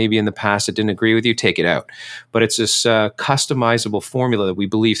because maybe in the past it didn't agree with you, take it out. But it's this customizable formula that we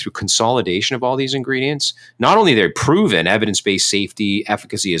believe through consolidation of all these ingredients, not only they're proven, evidence-based safety,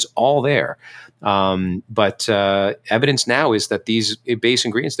 efficacy is all there, but evidence now is that these base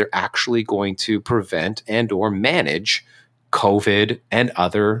ingredients, they're actually going to prevent and or manage COVID and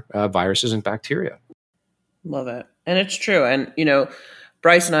other viruses and bacteria. Love it. And it's true. And,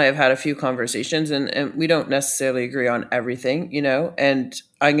 Bryce and I have had a few conversations and we don't necessarily agree on everything, and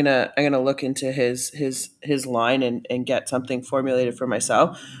I'm going to look into his line and get something formulated for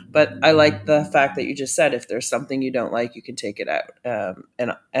myself. But I like the fact that you just said, if there's something you don't like, you can take it out.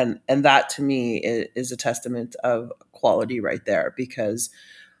 And that to me is a testament of quality right there, because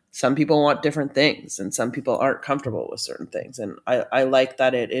some people want different things and some people aren't comfortable with certain things. And I like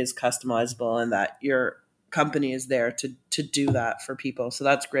that it is customizable and that your company is there to do that for people. So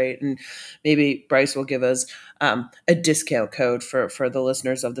that's great. And maybe Bryce will give us a discount code for the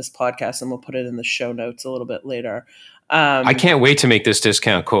listeners of this podcast, and we'll put it in the show notes a little bit later. I can't wait to make this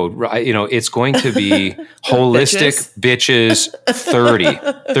discount code. It's going to be holistic bitches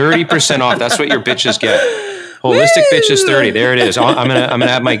 30% off. That's what your bitches get. Holistic Woo! Bitches 30. There it is. I'm gonna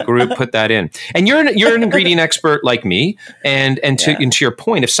have my group put that in. And you're an ingredient expert like me. And to your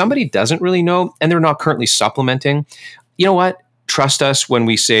point, if somebody doesn't really know and they're not currently supplementing, you know what? Trust us when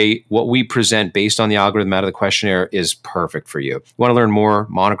we say what we present based on the algorithm out of the questionnaire is perfect for you. You want to learn more?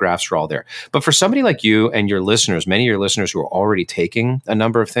 Monographs are all there. But for somebody like you and your listeners, many of your listeners who are already taking a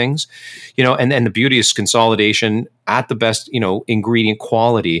number of things, and the beauty is consolidation at the best, ingredient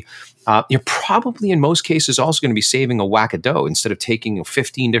quality. You're probably in most cases also going to be saving a whack of dough instead of taking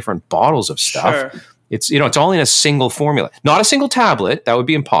 15 different bottles of stuff. Sure. It's all in a single formula, not a single tablet. That would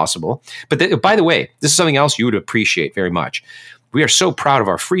be impossible. But by the way, this is something else you would appreciate very much. We are so proud of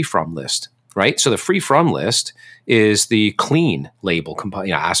our free from list, right? So the free from list is the clean label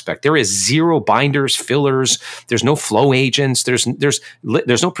aspect. There is zero binders, fillers. There's no flow agents. There's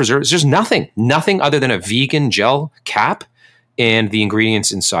no preservatives. There's nothing other than a vegan gel cap and the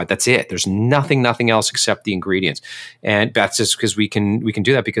ingredients inside. That's it. There's nothing else except the ingredients. And that's just because we can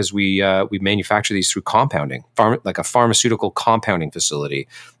do that because we manufacture these through compounding, like a pharmaceutical compounding facility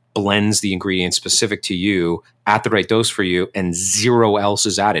blends the ingredients specific to you at the right dose for you, and zero else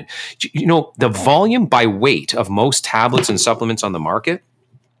is added. The volume by weight of most tablets and supplements on the market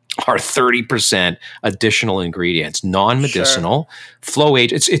are 30% additional ingredients, non-medicinal, flow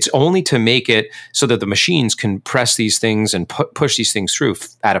agent. It's only to make it so that the machines can press these things and push these things through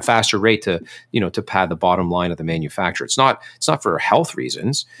at a faster rate to pad the bottom line of the manufacturer. It's not for health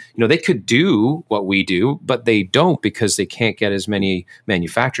reasons. They could do what we do, but they don't because they can't get as many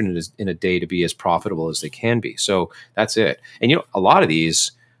manufactured in a day to be as profitable as they can be. So that's it. And a lot of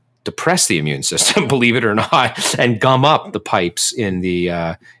these depress the immune system, believe it or not, and gum up the pipes in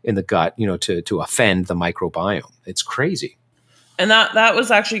the gut, to offend the microbiome. It's crazy. And that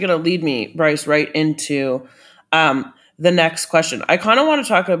was actually going to lead me, Bryce, right into the next question. I kind of want to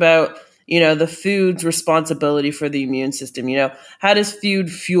talk about, the food's responsibility for the immune system. How does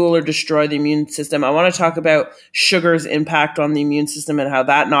food fuel or destroy the immune system? I want to talk about sugar's impact on the immune system and how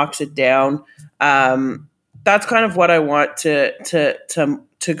that knocks it down. That's kind of what I want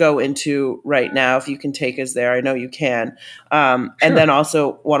to go into right now, if you can take us there. I know you can. Sure. And then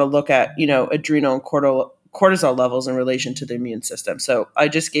also want to look at, adrenal and cortisol levels in relation to the immune system. So I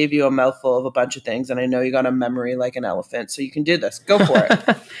just gave you a mouthful of a bunch of things, and I know you got a memory like an elephant, so you can do this. Go for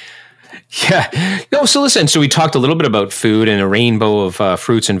it. Yeah. No, so listen, so we talked a little bit about food and a rainbow of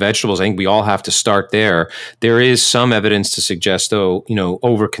fruits and vegetables. I think we all have to start there. There is some evidence to suggest, though,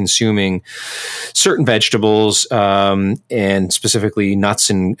 over consuming certain vegetables and specifically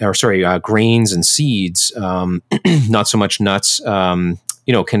grains and seeds, not so much nuts,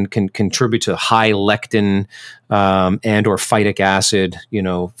 can contribute to high lectin and or phytic acid,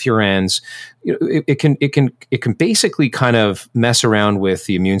 furans. It can basically kind of mess around with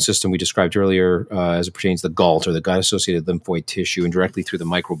the immune system we described earlier as it pertains to the GALT, or the gut-associated lymphoid tissue, and directly through the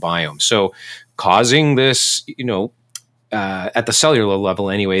microbiome. So causing this, at the cellular level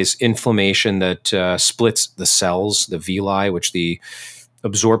anyways, inflammation that splits the cells, the villi, which the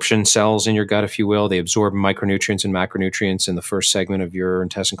absorption cells in your gut, if you will. They absorb micronutrients and macronutrients in the first segment of your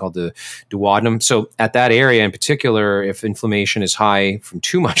intestine called the duodenum. So at that area in particular, if inflammation is high from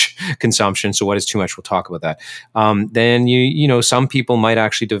too much consumption, so what is too much? We'll talk about that. Then some people might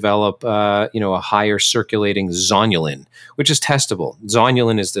actually develop a higher circulating zonulin, which is testable.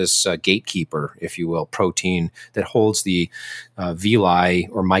 Zonulin is this gatekeeper, if you will, protein that holds the villi,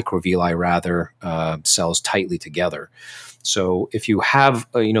 or microvilli rather, cells tightly together. So if you have,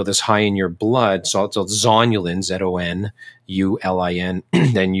 this high in your blood, so it's zonulin, ZONULIN,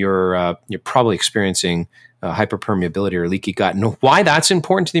 then you're probably experiencing hyperpermeability or leaky gut. And why that's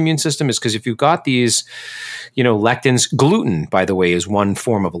important to the immune system is because if you've got these, lectins, gluten, by the way, is one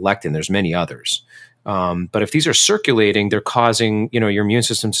form of a lectin. There's many others. But if these are circulating, they're causing, your immune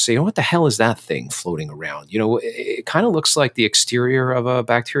system to say, what the hell is that thing floating around? It kind of looks like the exterior of a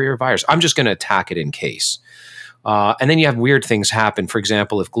bacteria or virus. I'm just going to attack it in case. And then you have weird things happen. For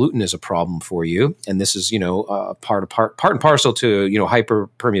example, if gluten is a problem for you, and this is, part and parcel to,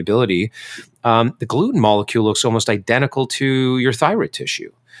 hyperpermeability, the gluten molecule looks almost identical to your thyroid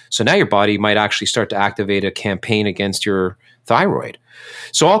tissue. So now your body might actually start to activate a campaign against your thyroid.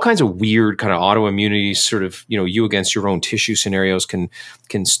 So all kinds of weird kind of autoimmunity, sort of, you against your own tissue scenarios can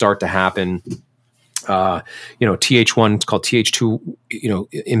start to happen. TH1, it's called TH2,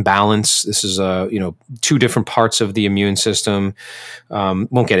 imbalance. This is, two different parts of the immune system.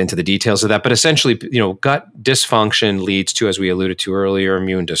 Won't get into the details of that, but essentially, gut dysfunction leads to, as we alluded to earlier,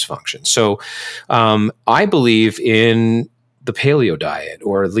 immune dysfunction. So, I believe in the paleo diet,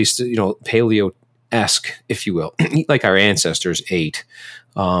 or at least, paleo-esque, if you will, eat like our ancestors ate.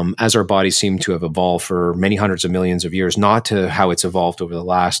 As our bodies seem to have evolved for many hundreds of millions of years, not to how it's evolved over the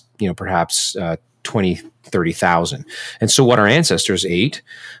last, perhaps 20, 30,000. And so what our ancestors ate,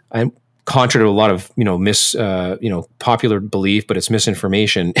 and contrary to a lot of, popular belief, but it's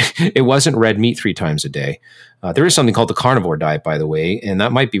misinformation, it wasn't red meat 3 times a day. There is something called the carnivore diet, by the way, and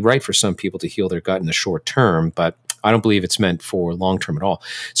that might be right for some people to heal their gut in the short term, but I don't believe it's meant for long term at all.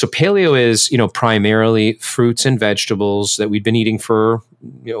 So paleo is, primarily fruits and vegetables that we've been eating for,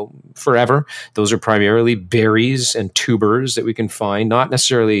 forever. Those are primarily berries and tubers that we can find, not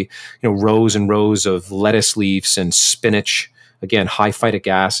necessarily, rows and rows of lettuce leaves and spinach. Again, high phytic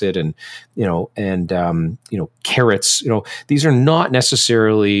acid and carrots. These are not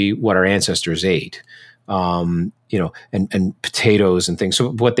necessarily what our ancestors ate. And potatoes and things.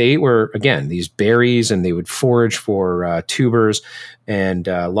 So what they ate were, again, these berries, and they would forage for tubers and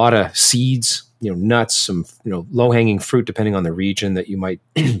a lot of seeds, nuts, some, low-hanging fruit, depending on the region that you might,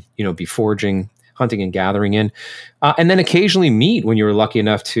 be foraging, hunting and gathering in. And then occasionally meat when you were lucky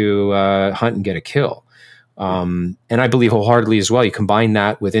enough to hunt and get a kill. And I believe wholeheartedly as well, you combine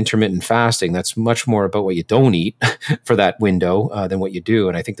that with intermittent fasting. That's much more about what you don't eat for that window than what you do.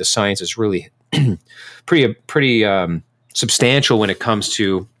 And I think the science is really pretty substantial when it comes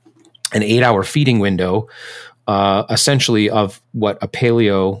to an 8-hour feeding window, essentially of what a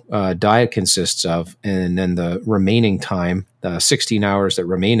paleo diet consists of. And then the remaining time, the 16 hours that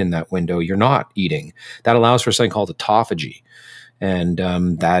remain in that window, you're not eating. That allows for something called autophagy. And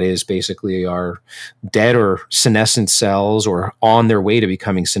that is basically our dead or senescent cells, or on their way to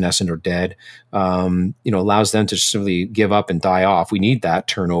becoming senescent or dead, allows them to simply give up and die off. We need that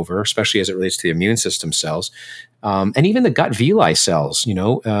turnover, especially as it relates to the immune system cells. And even the gut villi cells,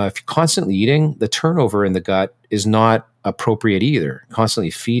 if you're constantly eating, the turnover in the gut is not appropriate either.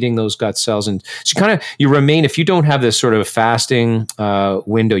 Constantly feeding those gut cells. And so you remain, if you don't have this sort of fasting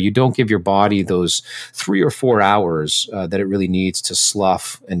window, you don't give your body those 3 or 4 hours that it really needs to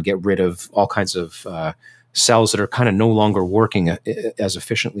slough and get rid of all kinds of cells that are kind of no longer working as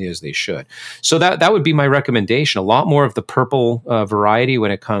efficiently as they should. So that would be my recommendation. A lot more of the purple variety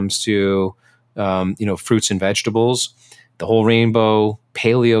when it comes to fruits and vegetables, the whole rainbow,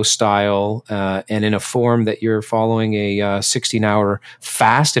 paleo style, and in a form that you're following a 16-hour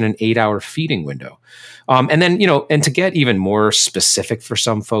fast and an 8-hour feeding window. And then, and to get even more specific for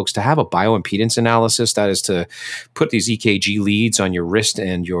some folks, to have a bioimpedance analysis, that is to put these EKG leads on your wrist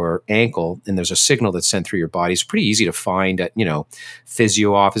and your ankle, and there's a signal that's sent through your body. It's pretty easy to find at,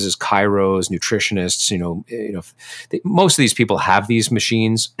 physio offices, chiros, nutritionists, most of these people have these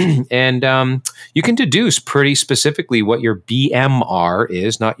machines, and you can deduce pretty specifically what your BMR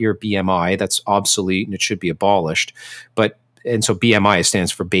is, not your BMI. That's obsolete and it should be abolished. And so BMI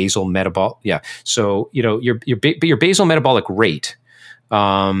stands for basal metabolic. Yeah. So, your basal metabolic rate,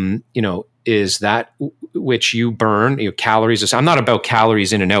 is that which you burn, calories. I'm not about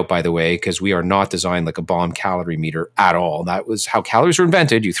calories in and out, by the way, because we are not designed like a bomb calorie meter at all. That was how calories were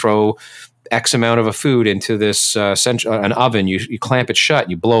invented. You throw X amount of a food into this an oven, you clamp it shut,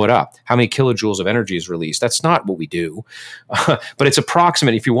 you blow it up. How many kilojoules of energy is released? That's not what we do, but it's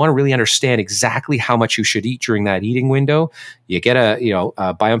approximate. If you want to really understand exactly how much you should eat during that eating window, you get a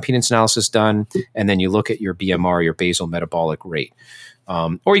bioimpedance analysis done, and then you look at your BMR, your basal metabolic rate,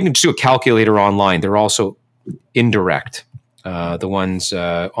 or you can just do a calculator online. They're also indirect. The ones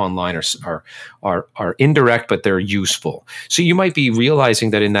online are indirect, but they're useful. So you might be realizing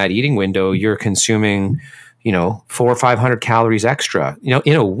that in that eating window, you're consuming, 400 or 500 calories extra.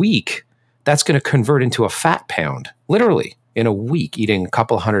 In a week, that's going to convert into a fat pound, literally. In a week, eating a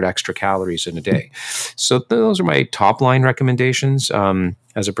couple hundred extra calories in a day. So those are my top line recommendations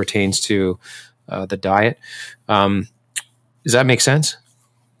as it pertains to the diet. Does that make sense?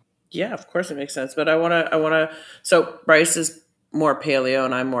 Yeah, of course it makes sense. But I want to, so Bryce is more paleo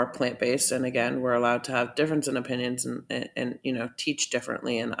and I'm more plant-based. And again, we're allowed to have difference in opinions and teach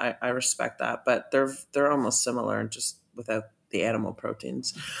differently. And I respect that, but they're almost similar, just without the animal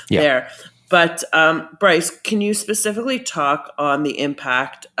proteins there. But Bryce, can you specifically talk on the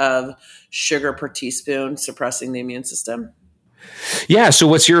impact of sugar per teaspoon suppressing the immune system? Yeah. So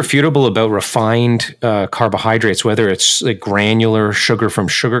what's irrefutable about refined carbohydrates, whether it's like granular sugar from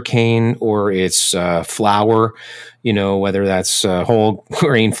sugarcane or it's flour, whether that's whole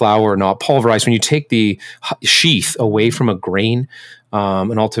grain flour or not pulverized, when you take the sheath away from a grain,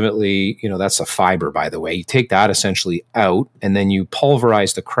 and ultimately, that's a fiber, by the way, you take that essentially out and then you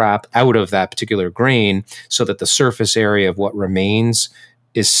pulverize the crap out of that particular grain so that the surface area of what remains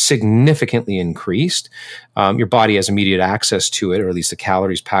is significantly increased. Your body has immediate access to it, or at least the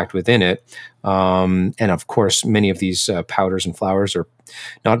calories packed within it. And of course, many of these powders and flours are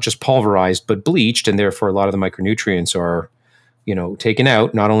not just pulverized, but bleached, and therefore a lot of the micronutrients are, taken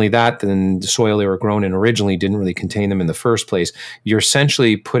out. Not only that, then the soil they were grown in originally didn't really contain them in the first place. You're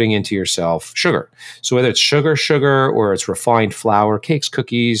essentially putting into yourself sugar. So whether it's sugar, or it's refined flour, cakes,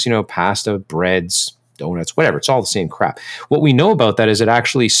 cookies, pasta, breads, donuts, whatever. It's all the same crap. What we know about that is it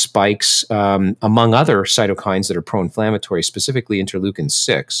actually spikes, among other cytokines that are pro-inflammatory, specifically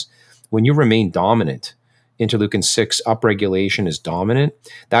interleukin-6. When you remain dominant, interleukin-6 upregulation is dominant.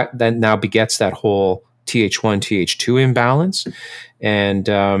 That now begets that whole Th1, Th2 imbalance. And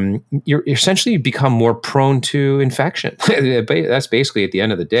you're essentially become more prone to infection. That's basically at the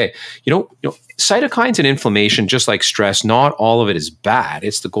end of the day. Cytokines and inflammation, just like stress, not all of it is bad.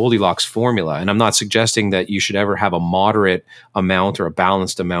 It's the Goldilocks formula. And I'm not suggesting that you should ever have a moderate amount or a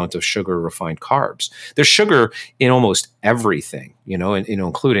balanced amount of sugar or refined carbs. There's sugar in almost everything,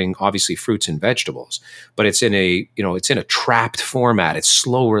 including obviously fruits and vegetables. But it's in a trapped format. It's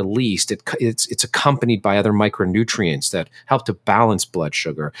slow released. It's accompanied by other micronutrients that help to balance blood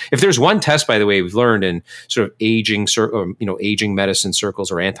sugar. If there's one test, by the way, we've learned in sort of aging medicine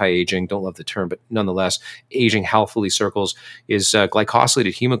circles or anti-aging, don't love the term, but nonetheless, aging healthfully circles, is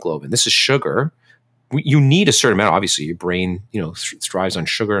glycosylated hemoglobin. This is sugar. You need a certain amount. Obviously, your brain, thrives on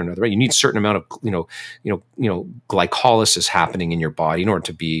sugar and other. You need a certain amount of, glycolysis happening in your body in order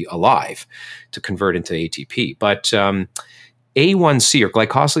to be alive, to convert into ATP. But A1C, or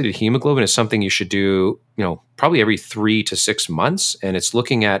glycosylated hemoglobin, is something you should do, probably every 3 to 6 months, and it's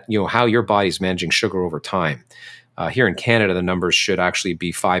looking at how your body's managing sugar over time. Here in Canada, the numbers should actually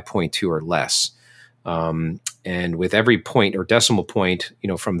be 5.2 or less. And with every point or decimal point,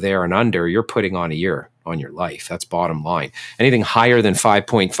 from there and under, you're putting on a year on your life. That's bottom line. Anything higher than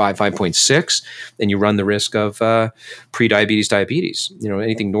 5.5, 5.6, then you run the risk of pre-diabetes, diabetes.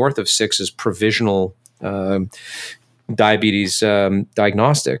 Anything north of 6 is provisional diabetes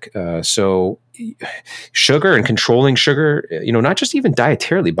diagnostic. So sugar and controlling sugar, not just even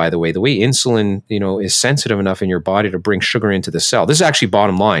dietarily, by the way insulin, is sensitive enough in your body to bring sugar into the cell. This is actually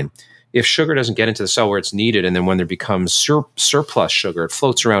bottom line. if sugar doesn't get into the cell where it's needed, and then when there becomes surplus sugar, it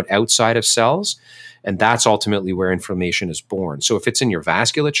floats around outside of cells, and that's ultimately where inflammation is born. So if it's in your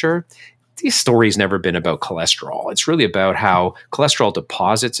vasculature, this story's never been about cholesterol. It's really about how cholesterol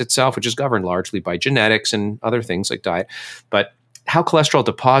deposits itself, which is governed largely by genetics and other things like diet. But how cholesterol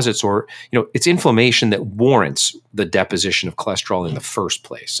deposits, or it's inflammation that warrants the deposition of cholesterol in the first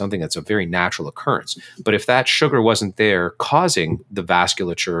place, something that's a very natural occurrence. But if that sugar wasn't there causing the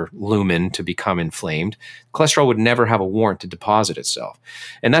vasculature lumen to become inflamed, cholesterol would never have a warrant to deposit itself.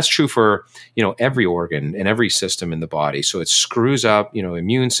 And that's true for every organ and every system in the body. So it screws up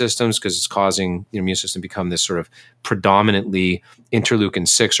immune systems, because it's causing the immune system to become this sort of predominantly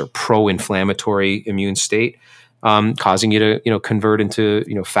interleukin-6 or pro-inflammatory immune state, causing you to convert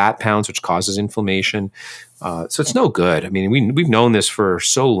into fat pounds, which causes inflammation. So it's no good. I mean, we've known this for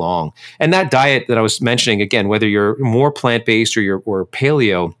so long. And that diet that I was mentioning, again, whether you're more plant-based or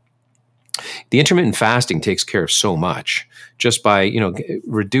paleo, the intermittent fasting takes care of so much just by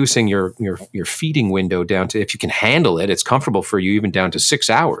reducing your feeding window down to, if you can handle it, it's comfortable for you, even down to 6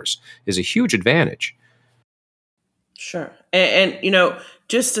 hours, is a huge advantage. Sure. And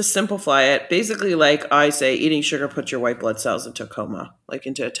just to simplify it, basically, like I say, eating sugar puts your white blood cells into a coma, like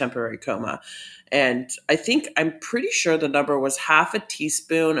into a temporary coma. And I'm pretty sure the number was half a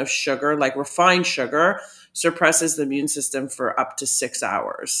teaspoon of sugar, like refined sugar, suppresses the immune system for up to 6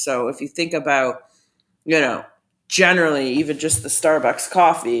 hours. So if you think about, generally, even just the Starbucks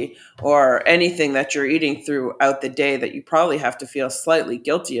coffee or anything that you're eating throughout the day that you probably have to feel slightly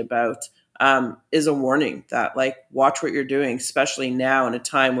guilty about, is a warning that, like, watch what you're doing, especially now in a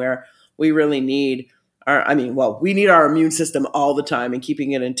time where we really need we need our immune system all the time, and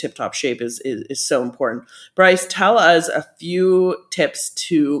keeping it in tip-top shape is so important. Bryce, tell us a few tips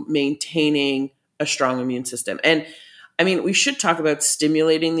to maintaining a strong immune system. And we should talk about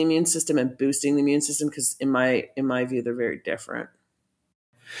stimulating the immune system and boosting the immune system, because in my view, they're very different.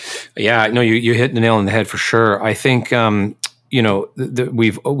 Yeah, no, you hit the nail on the head for sure. I think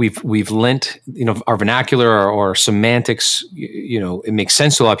we've lent our vernacular or semantics. It makes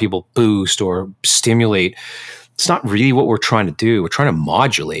sense to a lot of people. Boost or stimulate. It's not really what we're trying to do. We're trying to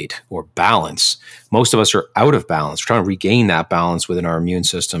modulate or balance. Most of us are out of balance. We're trying to regain that balance within our immune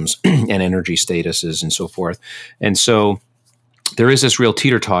systems and energy statuses and so forth. And so there is this real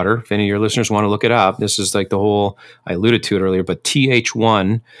teeter-totter. If any of your listeners want to look it up, this is like the whole, I alluded to it earlier, but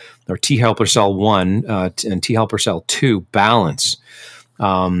Th1 or T helper cell 1 and T helper cell 2 balance,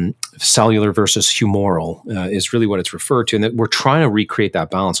 cellular versus humoral, is really what it's referred to. And that we're trying to recreate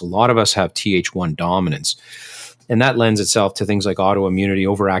that balance. A lot of us have Th1 dominance, and that lends itself to things like autoimmunity,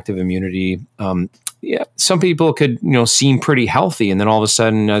 overactive immunity. Some people could, seem pretty healthy, and then all of a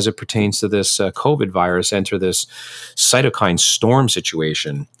sudden, as it pertains to this COVID virus, enter this cytokine storm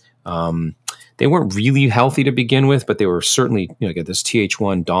situation. They weren't really healthy to begin with, but they were certainly, get this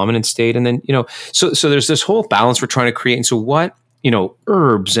Th1 dominant state. And then, so there's this whole balance we're trying to create. And so what,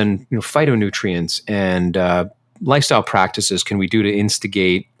 herbs and phytonutrients and lifestyle practices can we do to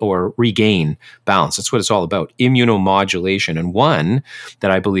instigate or regain balance? That's what it's all about, immunomodulation. And one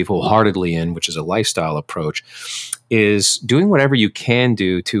that I believe wholeheartedly in, which is a lifestyle approach, is doing whatever you can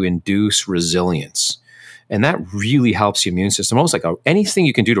do to induce resilience. And that really helps the immune system, almost like anything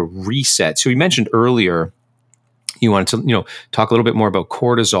you can do to reset. So we mentioned earlier, you wanted to, talk a little bit more about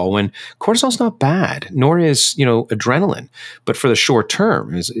cortisol, when cortisol's not bad, nor is, adrenaline, but for the short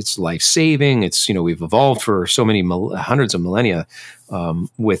term, it's life-saving. It's, we've evolved for so many hundreds of millennia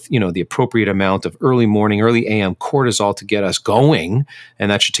with, the appropriate amount of early morning, early AM cortisol to get us going. And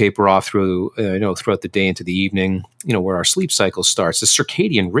that should taper off through, throughout the day into the evening, where our sleep cycle starts. The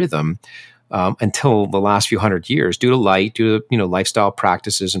circadian rhythm, until the last few hundred years, due to light, due to lifestyle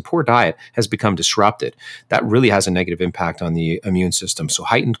practices and poor diet, has become disrupted. That really has a negative impact on the immune system. So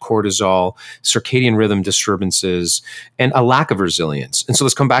heightened cortisol, circadian rhythm disturbances, and a lack of resilience. And so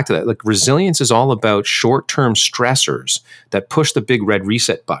let's come back to that. Like, resilience is all about short-term stressors that push the big red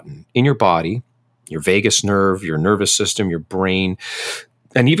reset button in your body, your vagus nerve, your nervous system, your brain,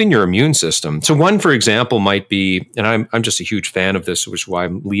 and even your immune system. So one, for example, might be, and I'm just a huge fan of this, which is why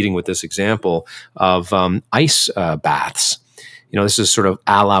I'm leading with this example of ice baths. This is sort of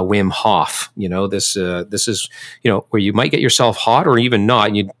a la Wim Hof. This is, where you might get yourself hot or even not,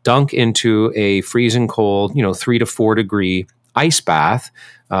 and you dunk into a freezing cold, 3 to 4 degree ice bath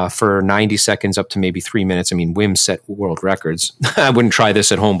for 90 seconds up to maybe 3 minutes. I mean, Wim set world records. I wouldn't try this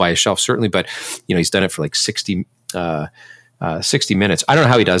at home by himself, certainly, but, he's done it for like 60 minutes. I don't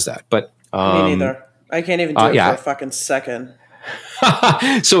know how he does that, but me neither. I can't even do it for a fucking second.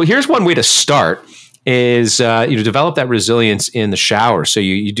 So here's one way to start. is develop that resilience in the shower. So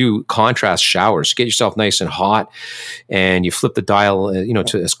you do contrast showers, get yourself nice and hot, and you flip the dial,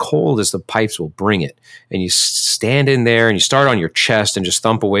 to as cold as the pipes will bring it, and you stand in there and you start on your chest and just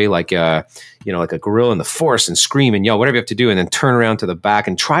thump away like a gorilla in the forest and scream and yell, whatever you have to do, and then turn around to the back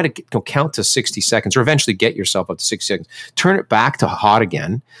and try to count to 60 seconds, or eventually get yourself up to 60 seconds. Turn it back to hot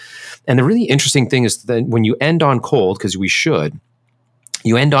again. And the really interesting thing is that when you end on cold, because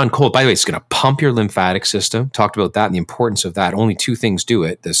you end on cold. By the way, it's going to pump your lymphatic system. Talked about that and the importance of that. Only two things do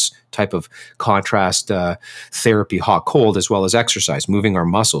it: this type of contrast therapy, hot, cold, as well as exercise, moving our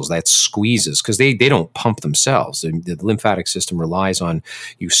muscles. That squeezes, because they don't pump themselves. The lymphatic system relies on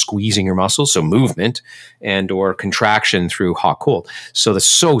you squeezing your muscles, so movement and or contraction through hot, cold. So that's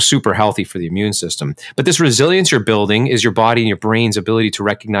so super healthy for the immune system. But this resilience you're building is your body and your brain's ability to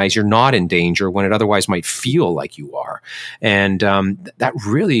recognize you're not in danger when it otherwise might feel like you are. And that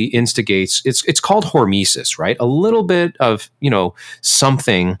really instigates, it's called hormesis, right? A little bit of,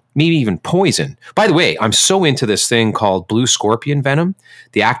 something, maybe even poison. By the way, I'm so into this thing called blue scorpion venom,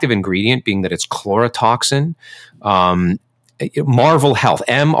 the active ingredient being that it's chlorotoxin. Marvel Health,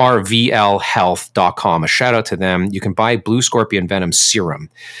 mrvlhealth.com. A shout out to them. You can buy blue scorpion venom serum,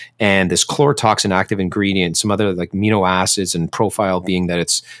 and this chlorotoxin active ingredient, some other like amino acids, and profile being that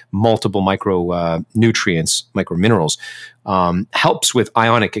it's multiple micro nutrients, micro minerals, helps with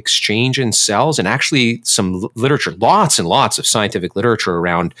ionic exchange in cells. And actually some literature, lots and lots of scientific literature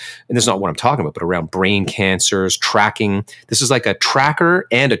around, and this is not what I'm talking about, but around brain cancers, tracking. This is like a tracker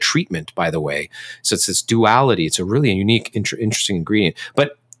and a treatment, by the way. So it's this duality. It's a really unique, interesting ingredient.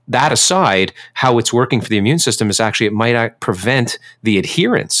 But that aside, how it's working for the immune system is actually it might prevent the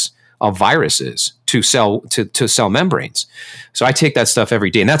adherence of viruses to cell membranes. So I take that stuff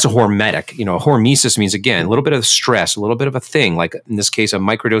every day, and that's a hormetic. A hormesis means, again, a little bit of stress, a little bit of a thing, like in this case, a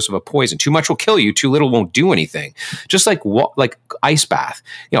microdose of a poison. Too much will kill you, too little won't do anything. Just like ice bath.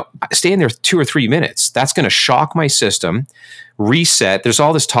 Stay in there 2 or 3 minutes. That's going to shock my system, reset. There's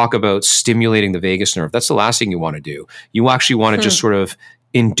all this talk about stimulating the vagus nerve. That's the last thing you want to do. You actually want to just sort of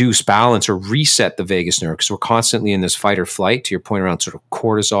induce balance or reset the vagus nerve, because we're constantly in this fight or flight, to your point around sort of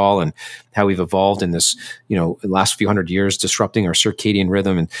cortisol and how we've evolved in this, last few hundred years, disrupting our circadian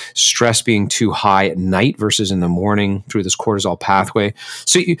rhythm, and stress being too high at night versus in the morning through this cortisol pathway.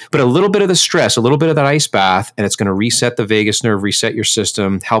 But a little bit of the stress, a little bit of that ice bath, and it's going to reset the vagus nerve, reset your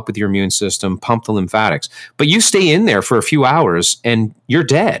system, help with your immune system, pump the lymphatics. But you stay in there for a few hours and you're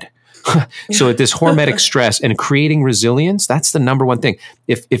dead. So at this hormetic stress and creating resilience, that's the number one thing.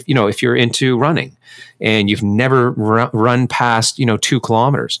 If you're into running and you've never run past 2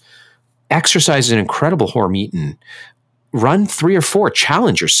 kilometers, exercise is an incredible hormetin. Run 3 or 4,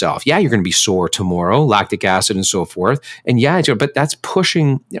 challenge yourself. Yeah, you're going to be sore tomorrow, lactic acid and so forth. And but that's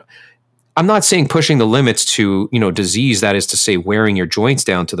pushing. I'm not saying pushing the limits to disease. That is to say, wearing your joints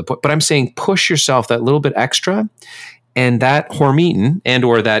down to the point. But I'm saying push yourself that little bit extra. And that hormetin and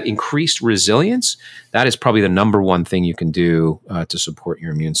or that increased resilience, that is probably the number one thing you can do to support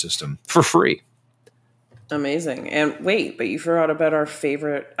your immune system for free. Amazing. And wait, but you forgot about our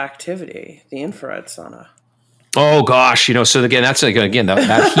favorite activity, the infrared sauna. Oh gosh, so again, that's that heat.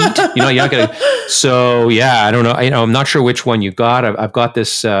 You're not gonna. So yeah, I don't know. I'm not sure which one you got. I've got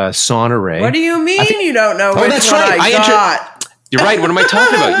this Sonoray. What do you mean you don't know which that's one right. I got? You're right. What am I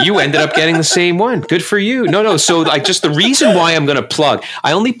talking about? You ended up getting the same one. Good for you. No. So just the reason why I'm going to plug,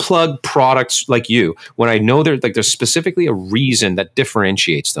 I only plug products like you when I know there's specifically a reason that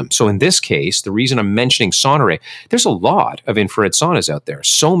differentiates them. So in this case, the reason I'm mentioning Sonoray, there's a lot of infrared saunas out there,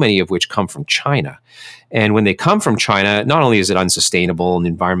 so many of which come from China. And when they come from China, not only is it unsustainable and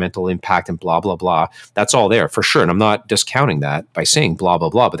environmental impact and blah, blah, blah, that's all there for sure. And I'm not discounting that by saying blah, blah,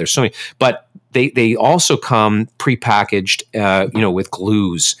 blah, but there's so many. But they also come prepackaged, with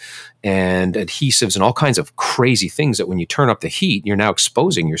glues and adhesives and all kinds of crazy things that when you turn up the heat, you're now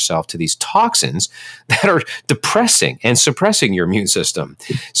exposing yourself to these toxins that are depressing and suppressing your immune system.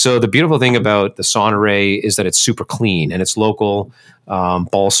 So the beautiful thing about the Sonoray is that it's super clean and it's local,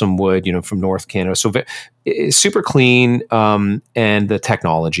 balsam wood, from North Canada. So it's super clean. And the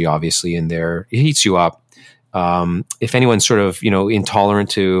technology obviously in there, it heats you up. If anyone's sort of, intolerant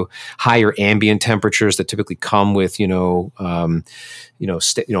to higher ambient temperatures that typically come with, hot,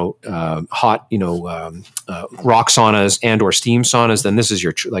 rock saunas and or steam saunas, then this is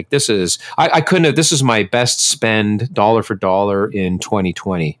this is my best spend dollar for dollar in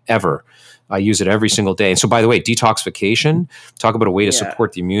 2020 ever. I use it every single day. And so, by the way, detoxification, talk about a way to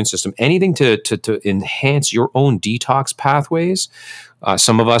support the immune system, anything to enhance your own detox pathways.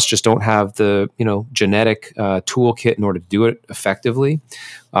 Some of us just don't have the genetic toolkit in order to do it effectively.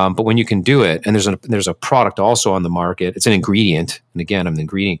 But when you can do it, and there's a product also on the market, it's an ingredient, and again, I'm the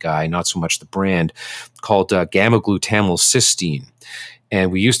ingredient guy, not so much the brand, called gamma-glutamyl-cysteine. And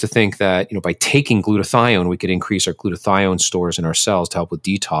we used to think that, by taking glutathione, we could increase our glutathione stores in our cells to help with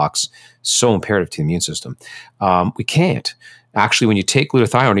detox. So imperative to the immune system. We can't. Actually, when you take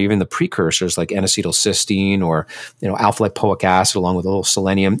glutathione, or even the precursors like N-acetylcysteine or alpha-lipoic acid along with a little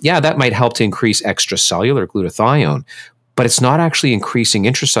selenium, that might help to increase extracellular glutathione. But it's not actually increasing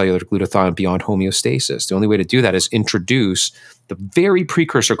intracellular glutathione beyond homeostasis. The only way to do that is introduce the very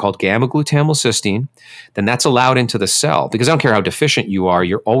precursor called gamma-glutamyl-cysteine. Then that's allowed into the cell, because I don't care how deficient you are,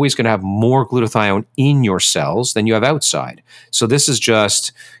 you're always going to have more glutathione in your cells than you have outside. So this is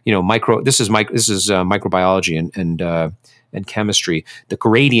just microbiology and chemistry. The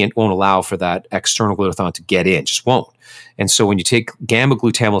gradient won't allow for that external glutathione to get in, just won't. And so when you take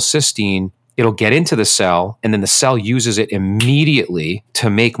gamma-glutamyl-cysteine, it'll get into the cell, and then the cell uses it immediately to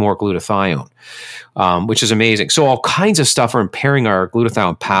make more glutathione, which is amazing. So all kinds of stuff are impairing our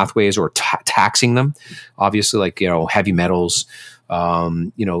glutathione pathways or taxing them. Obviously, like heavy metals,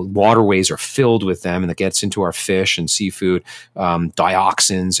 waterways are filled with them, and it gets into our fish and seafood,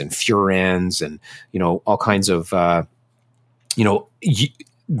 dioxins and furans, and all kinds of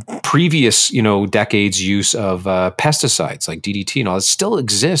previous, decades use of pesticides like DDT and all that still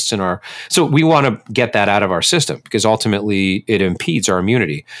exists in our. So we want to get that out of our system, because ultimately it impedes our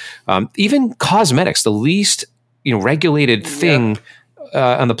immunity. Even cosmetics, the least regulated thing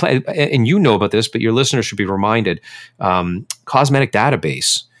on the planet, and about this, but your listeners should be reminded. Cosmetic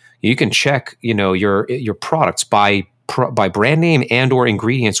database. You can check your products by brand name and or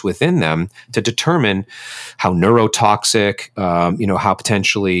ingredients within them to determine how neurotoxic, how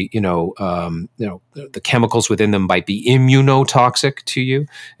potentially, the chemicals within them might be immunotoxic to you,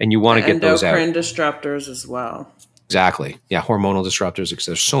 and you want to get those out. Endocrine disruptors as well. Exactly. Yeah, hormonal disruptors, because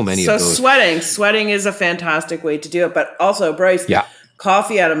there's so many of those. So sweating is a fantastic way to do it, but also, Bryce,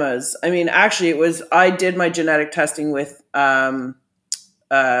 coffee enemas. I mean, actually, I did my genetic testing with you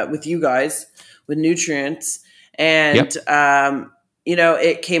guys with nutrients. And,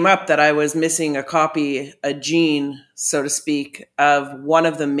 it came up that I was missing a gene, so to speak, of one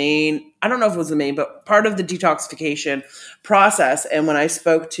of the main, I don't know if it was the main, but part of the detoxification process. And when I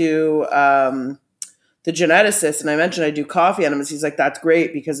spoke to the geneticist and I mentioned I do coffee enemas, he's like, that's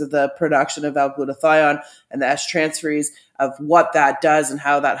great because of the production of L-glutathione and the S-transferase of what that does and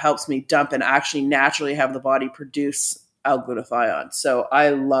how that helps me dump and actually naturally have the body produce L-glutathione. So I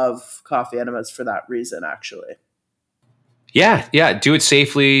love coffee enemas for that reason, actually. Yeah. Do it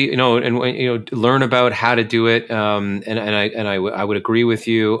safely, and learn about how to do it. And I would agree with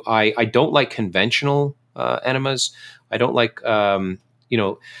you. I don't like conventional enemas. I don't like, I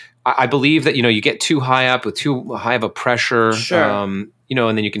believe that, you get too high up with too high of a pressure, sure.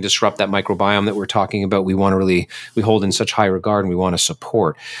 And then you can disrupt that microbiome that we're talking about. We hold in such high regard and we want to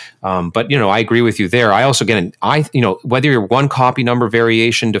support. But, I agree with you there. I also whether you're one copy number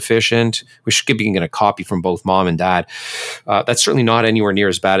variation deficient, we should be getting a copy from both mom and dad. That's certainly not anywhere near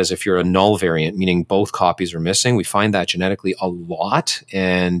as bad as if you're a null variant, meaning both copies are missing. We find that genetically a lot,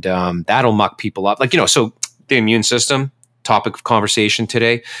 and that'll muck people up. So the immune system, topic of conversation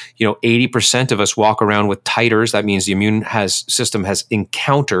today, 80% of us walk around with titers. That means the immune system has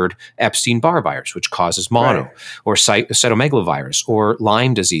encountered Epstein-Barr virus, which causes mono, right, or cytomegalovirus or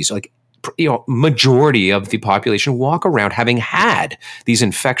Lyme disease. Majority of the population walk around having had these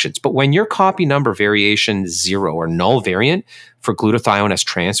infections. But when your copy number variation 0 or null variant for glutathione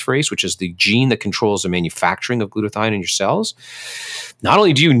S-transferase, which is the gene that controls the manufacturing of glutathione in your cells, not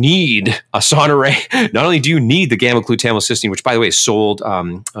only do you need a Sonoray, not only do you need the gamma-glutamyl-cysteine, which by the way is sold,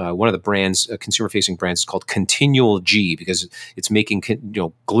 one of the brands, consumer-facing brands, is called Continual G, because it's making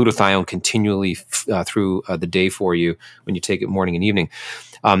glutathione continually through the day for you when you take it morning and evening.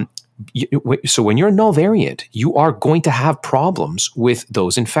 So when you're a null variant, you are going to have problems with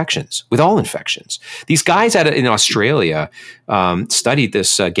those infections, with all infections. These guys in Australia studied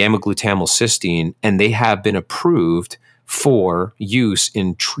this gamma-glutamyl-cysteine, and they have been approved for use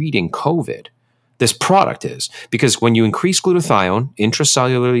in treating COVID. This product is, because when you increase glutathione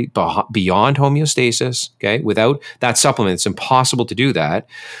intracellularly beyond homeostasis, okay, without that supplement, it's impossible to do that.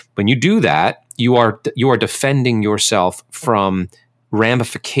 When you do that, you are defending yourself from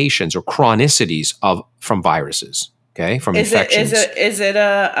ramifications or chronicities from viruses, okay, from infections. Is it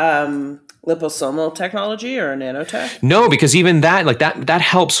a liposomal technology or nanotech? No, because even that, like that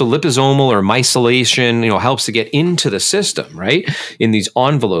helps. So liposomal or myceliation, helps to get into the system, right? In these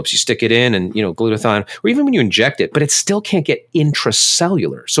envelopes, you stick it in, and glutathione, or even when you inject it, but it still can't get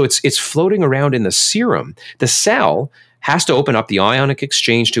intracellular. So it's floating around in the serum. The cell has to open up the ionic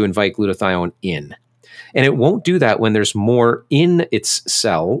exchange to invite glutathione in. And it won't do that when there's more in its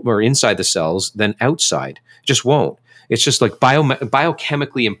cell or inside the cells than outside. It just won't. It's just like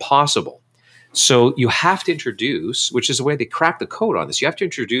biochemically impossible. So you have to introduce, which is the way they crack the code on this, you have to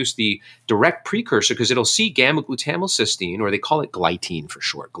introduce the direct precursor because it'll see gamma-glutamylcysteine, or they call it glytine for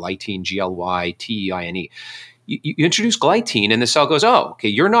short, glytine, Glyteine. You introduce glytine and the cell goes, oh, okay,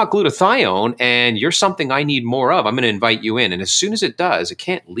 you're not glutathione and you're something I need more of. I'm going to invite you in. And as soon as it does, it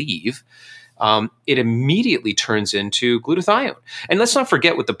can't leave. It immediately turns into glutathione. And let's not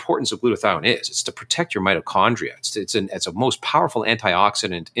forget what the importance of glutathione is. It's to protect your mitochondria. It's a most powerful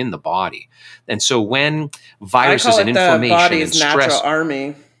antioxidant in the body. And so when viruses and inflammation the body's and stress, natural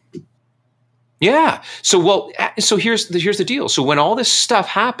army. Yeah. So here's the deal. So when all this stuff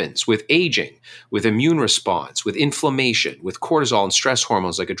happens with aging, with immune response, with inflammation, with cortisol and stress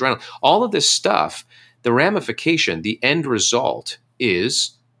hormones like adrenaline, all of this stuff, the ramification, the end result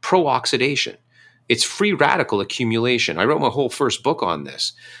is pro-oxidation. It's free radical accumulation. I wrote my whole first book on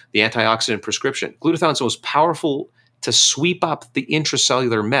this, the antioxidant prescription. Glutathione is the most powerful to sweep up the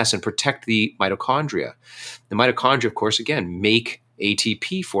intracellular mess and protect the mitochondria. The mitochondria, of course, again, make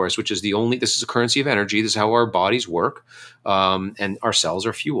ATP for us, which is this is a currency of energy. This is how our bodies work. And our cells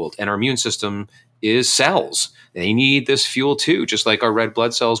are fueled. And our immune system is cells. They need this fuel too, just like our red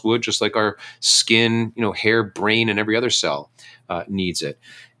blood cells would, just like our skin, hair, brain, and every other cell needs it.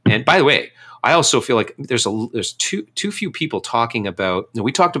 And by the way, I also feel like there's too few people talking about,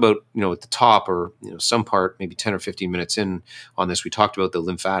 we talked about, at the top or, some part, maybe 10 or 15 minutes in on this, we talked about the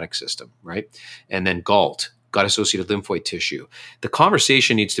lymphatic system, right? And then GALT, gut-associated lymphoid tissue. The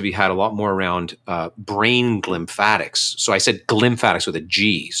conversation needs to be had a lot more around brain glymphatics. So I said glymphatics with a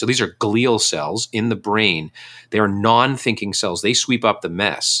G. So these are glial cells in the brain. They are non-thinking cells. They sweep up the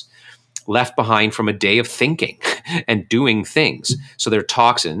mess left behind from a day of thinking and doing things. So they're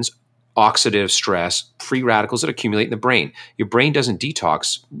toxins, oxidative stress, free radicals that accumulate in the brain. Your brain doesn't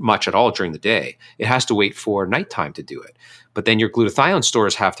detox much at all during the day. It has to wait for nighttime to do it. But then your glutathione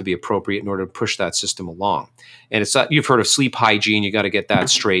stores have to be appropriate in order to push that system along. And it's you've heard of sleep hygiene. You got to get that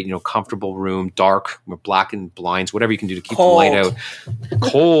straight. Comfortable room, dark, blackened blinds, whatever you can do to keep the light out.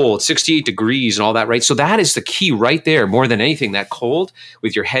 Cold, 68 degrees and all that, right? So that is the key right there. More than anything, that cold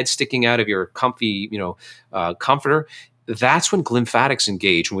with your head sticking out of your comfy, comforter. That's when glymphatics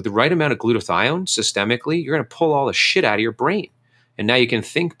engage. And with the right amount of glutathione systemically, you're going to pull all the shit out of your brain. And now you can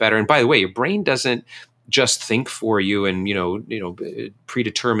think better. And by the way, your brain doesn't just think for you and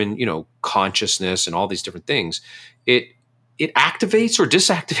predetermine consciousness and all these different things. It activates or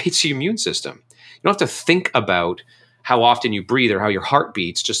disactivates the immune system. You don't have to think about how often you breathe or how your heart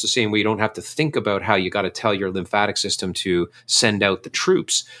beats, just the same way you don't have to think about how you got to tell your lymphatic system to send out the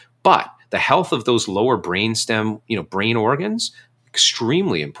troops. But the health of those lower brainstem, brain organs,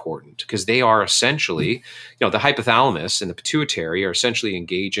 extremely important because they are essentially, the hypothalamus and the pituitary are essentially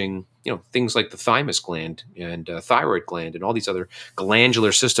engaging, things like the thymus gland and thyroid gland and all these other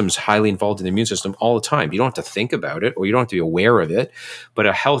glandular systems highly involved in the immune system all the time. You don't have to think about it or you don't have to be aware of it, but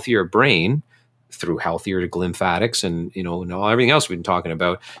a healthier brain through healthier glymphatics and, and everything else we've been talking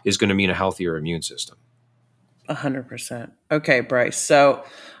about is going to mean a healthier immune system. 100%. Okay, Bryce. So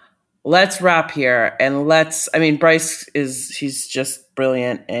let's wrap here and Bryce he's just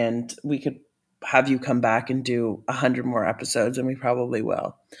brilliant and we could have you come back and do 100 more episodes and we probably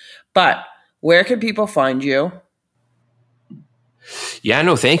will. But where can people find you? Yeah,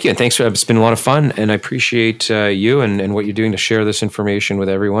 no, thank you. And thanks it's been a lot of fun and I appreciate you and what you're doing to share this information with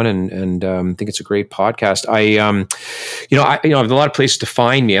everyone. And think it's a great podcast. I have a lot of places to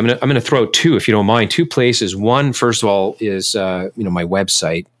find me. I'm going to throw out two, if you don't mind, two places. One, first of all, is, my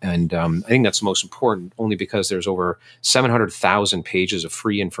website. And I think that's the most important only because there's over 700,000 pages of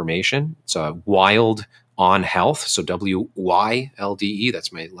free information. It's Wild On Health. So WYLDE,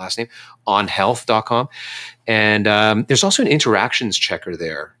 that's my last name, onhealth.com. And there's also an interactions checker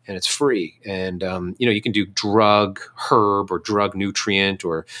there, and it's free. And, you can do drug, herb, or drug nutrient,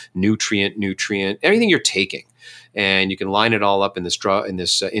 or nutrient, everything you're taking. And you can line it all up in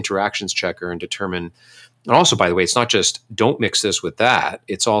this interactions checker and determine. And also, by the way, it's not just don't mix this with that.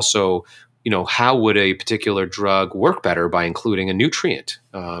 It's also how would a particular drug work better by including a nutrient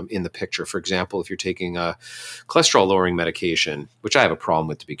in the picture? For example, if you're taking a cholesterol-lowering medication, which I have a problem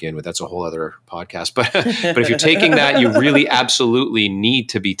with to begin with, that's a whole other podcast. But if you're taking that, you really absolutely need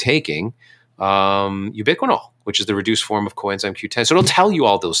to be taking ubiquinol, which is the reduced form of coenzyme Q10. So it'll tell you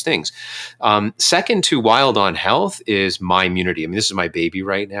all those things. Second to Wild on Health is MyImmunity. I mean, this is my baby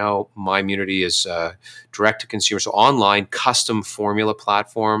right now. MyImmunity is direct to consumer, so online custom formula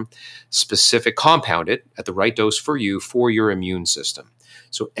platform, specific, compounded at the right dose for you for your immune system.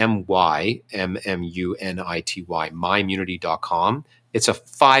 So MyImmunity, myimmunity.com. It's a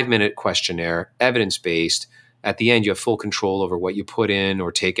 5-minute questionnaire, evidence-based. At the end, you have full control over what you put in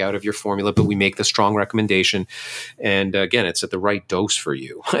or take out of your formula, but we make the strong recommendation. And again, it's at the right dose for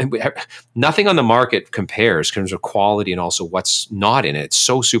you. Nothing on the market compares in terms of quality and also what's not in it. It's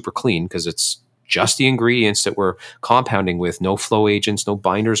so super clean because it's just the ingredients that we're compounding with, no flow agents, no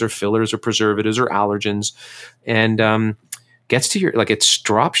binders or fillers or preservatives or allergens. And gets to your, it's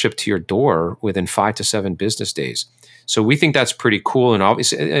drop shipped to your door within 5 to 7 business days. So we think that's pretty cool. And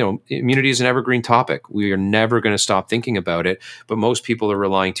obviously, immunity is an evergreen topic. We are never going to stop thinking about it. But most people are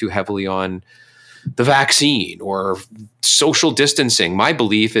relying too heavily on the vaccine or social distancing. My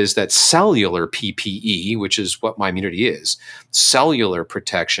belief is that cellular PPE, which is what MyImmunity is, cellular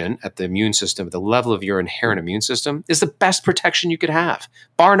protection at the immune system, at the level of your inherent immune system, is the best protection you could have,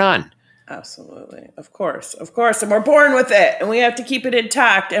 bar none. Absolutely. Of course. And we're born with it and we have to keep it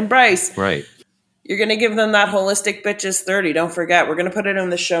intact. And Bryce. Right. You're going to give them that Holistic Bitches 30. Don't forget, we're going to put it in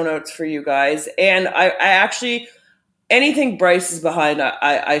the show notes for you guys. And I actually, anything Bryce is behind,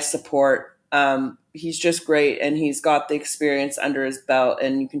 I support. He's just great. And he's got the experience under his belt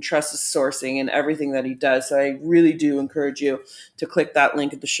and you can trust his sourcing and everything that he does. So I really do encourage you to click that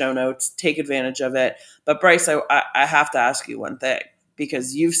link in the show notes, take advantage of it. But Bryce, I have to ask you one thing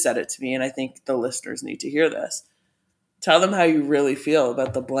because you've said it to me and I think the listeners need to hear this. Tell them how you really feel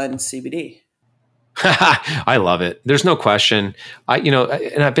about the blend CBD. I love it. There's no question.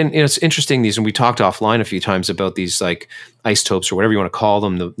 And I've been, it's interesting and we talked offline a few times about these like isotopes or whatever you want to call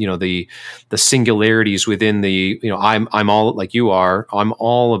them, the singularities within the, I'm all like you are, I'm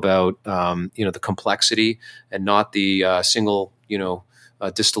all about, the complexity and not the single,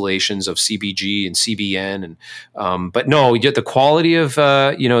 distillations of CBG and CBN. And, but no, the quality of,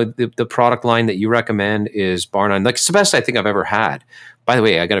 the product line that you recommend is bar none. Like it's the best I think I've ever had. By the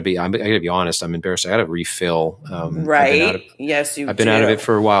way, I gotta be honest. I'm embarrassed. I gotta refill. Right? Yes, I've been out of it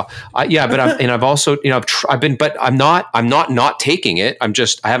for a while. I've also, but I'm not taking it. I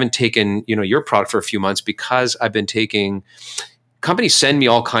haven't taken, your product for a few months because I've been taking. Companies send me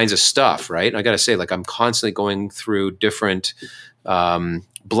all kinds of stuff, right? And I gotta say, I'm constantly going through different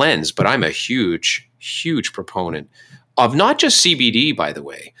blends, but I'm a huge proponent of not just CBD, by the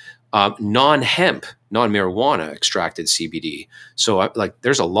way, non-hemp. Non-marijuana extracted CBD. So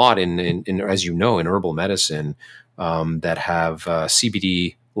there's a lot in as you know, in herbal medicine that have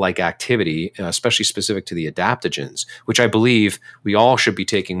CBD-like activity, especially specific to the adaptogens, which I believe we all should be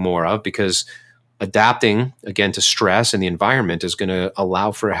taking more of because adapting, again, to stress and the environment is going to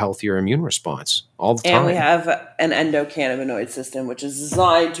allow for a healthier immune response all the time. And we have an endocannabinoid system, which is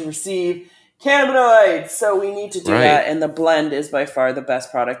designed to receive cannabinoids. So we need to do that. And the blend is by far the best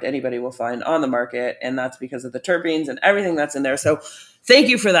product anybody will find on the market. And that's because of the terpenes and everything that's in there. So thank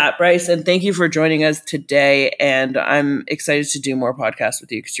you for that, Bryce. And thank you for joining us today. And I'm excited to do more podcasts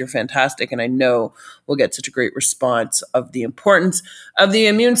with you because you're fantastic. And I know we'll get such a great response of the importance of the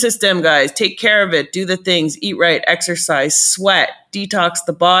immune system, guys. Take care of it. Do the things. Eat right. Exercise. Sweat. Detox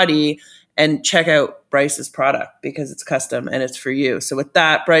the body. And check out Bryce's product because it's custom and it's for you. So with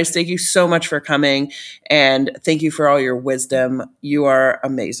that, Bryce, thank you so much for coming and thank you for all your wisdom. You are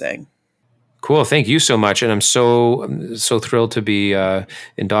amazing. Cool. Thank you so much. And I'm so thrilled to be into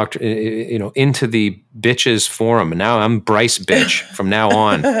the Bitches Forum. And now I'm Bryce Bitch from now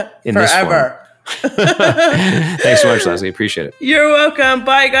on in this forum. Thanks so much, Leslie. Appreciate it. You're welcome.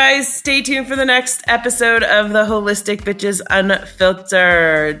 Bye, guys. Stay tuned for the next episode of the Holistic Bitches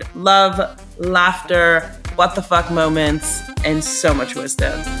Unfiltered. Love, laughter, what the fuck moments, and so much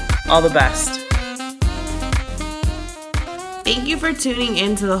wisdom. All the best. Thank you for tuning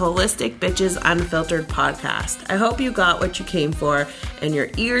in to the Holistic Bitches Unfiltered podcast. I hope you got what you came for and you're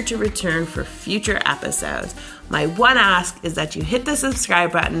eager to return for future episodes. My one ask is that you hit the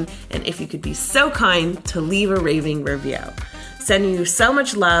subscribe button and if you could be so kind to leave a raving review. Sending you so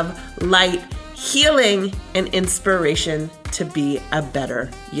much love, light, healing, and inspiration to be a better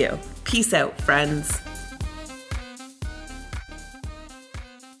you. Peace out, friends.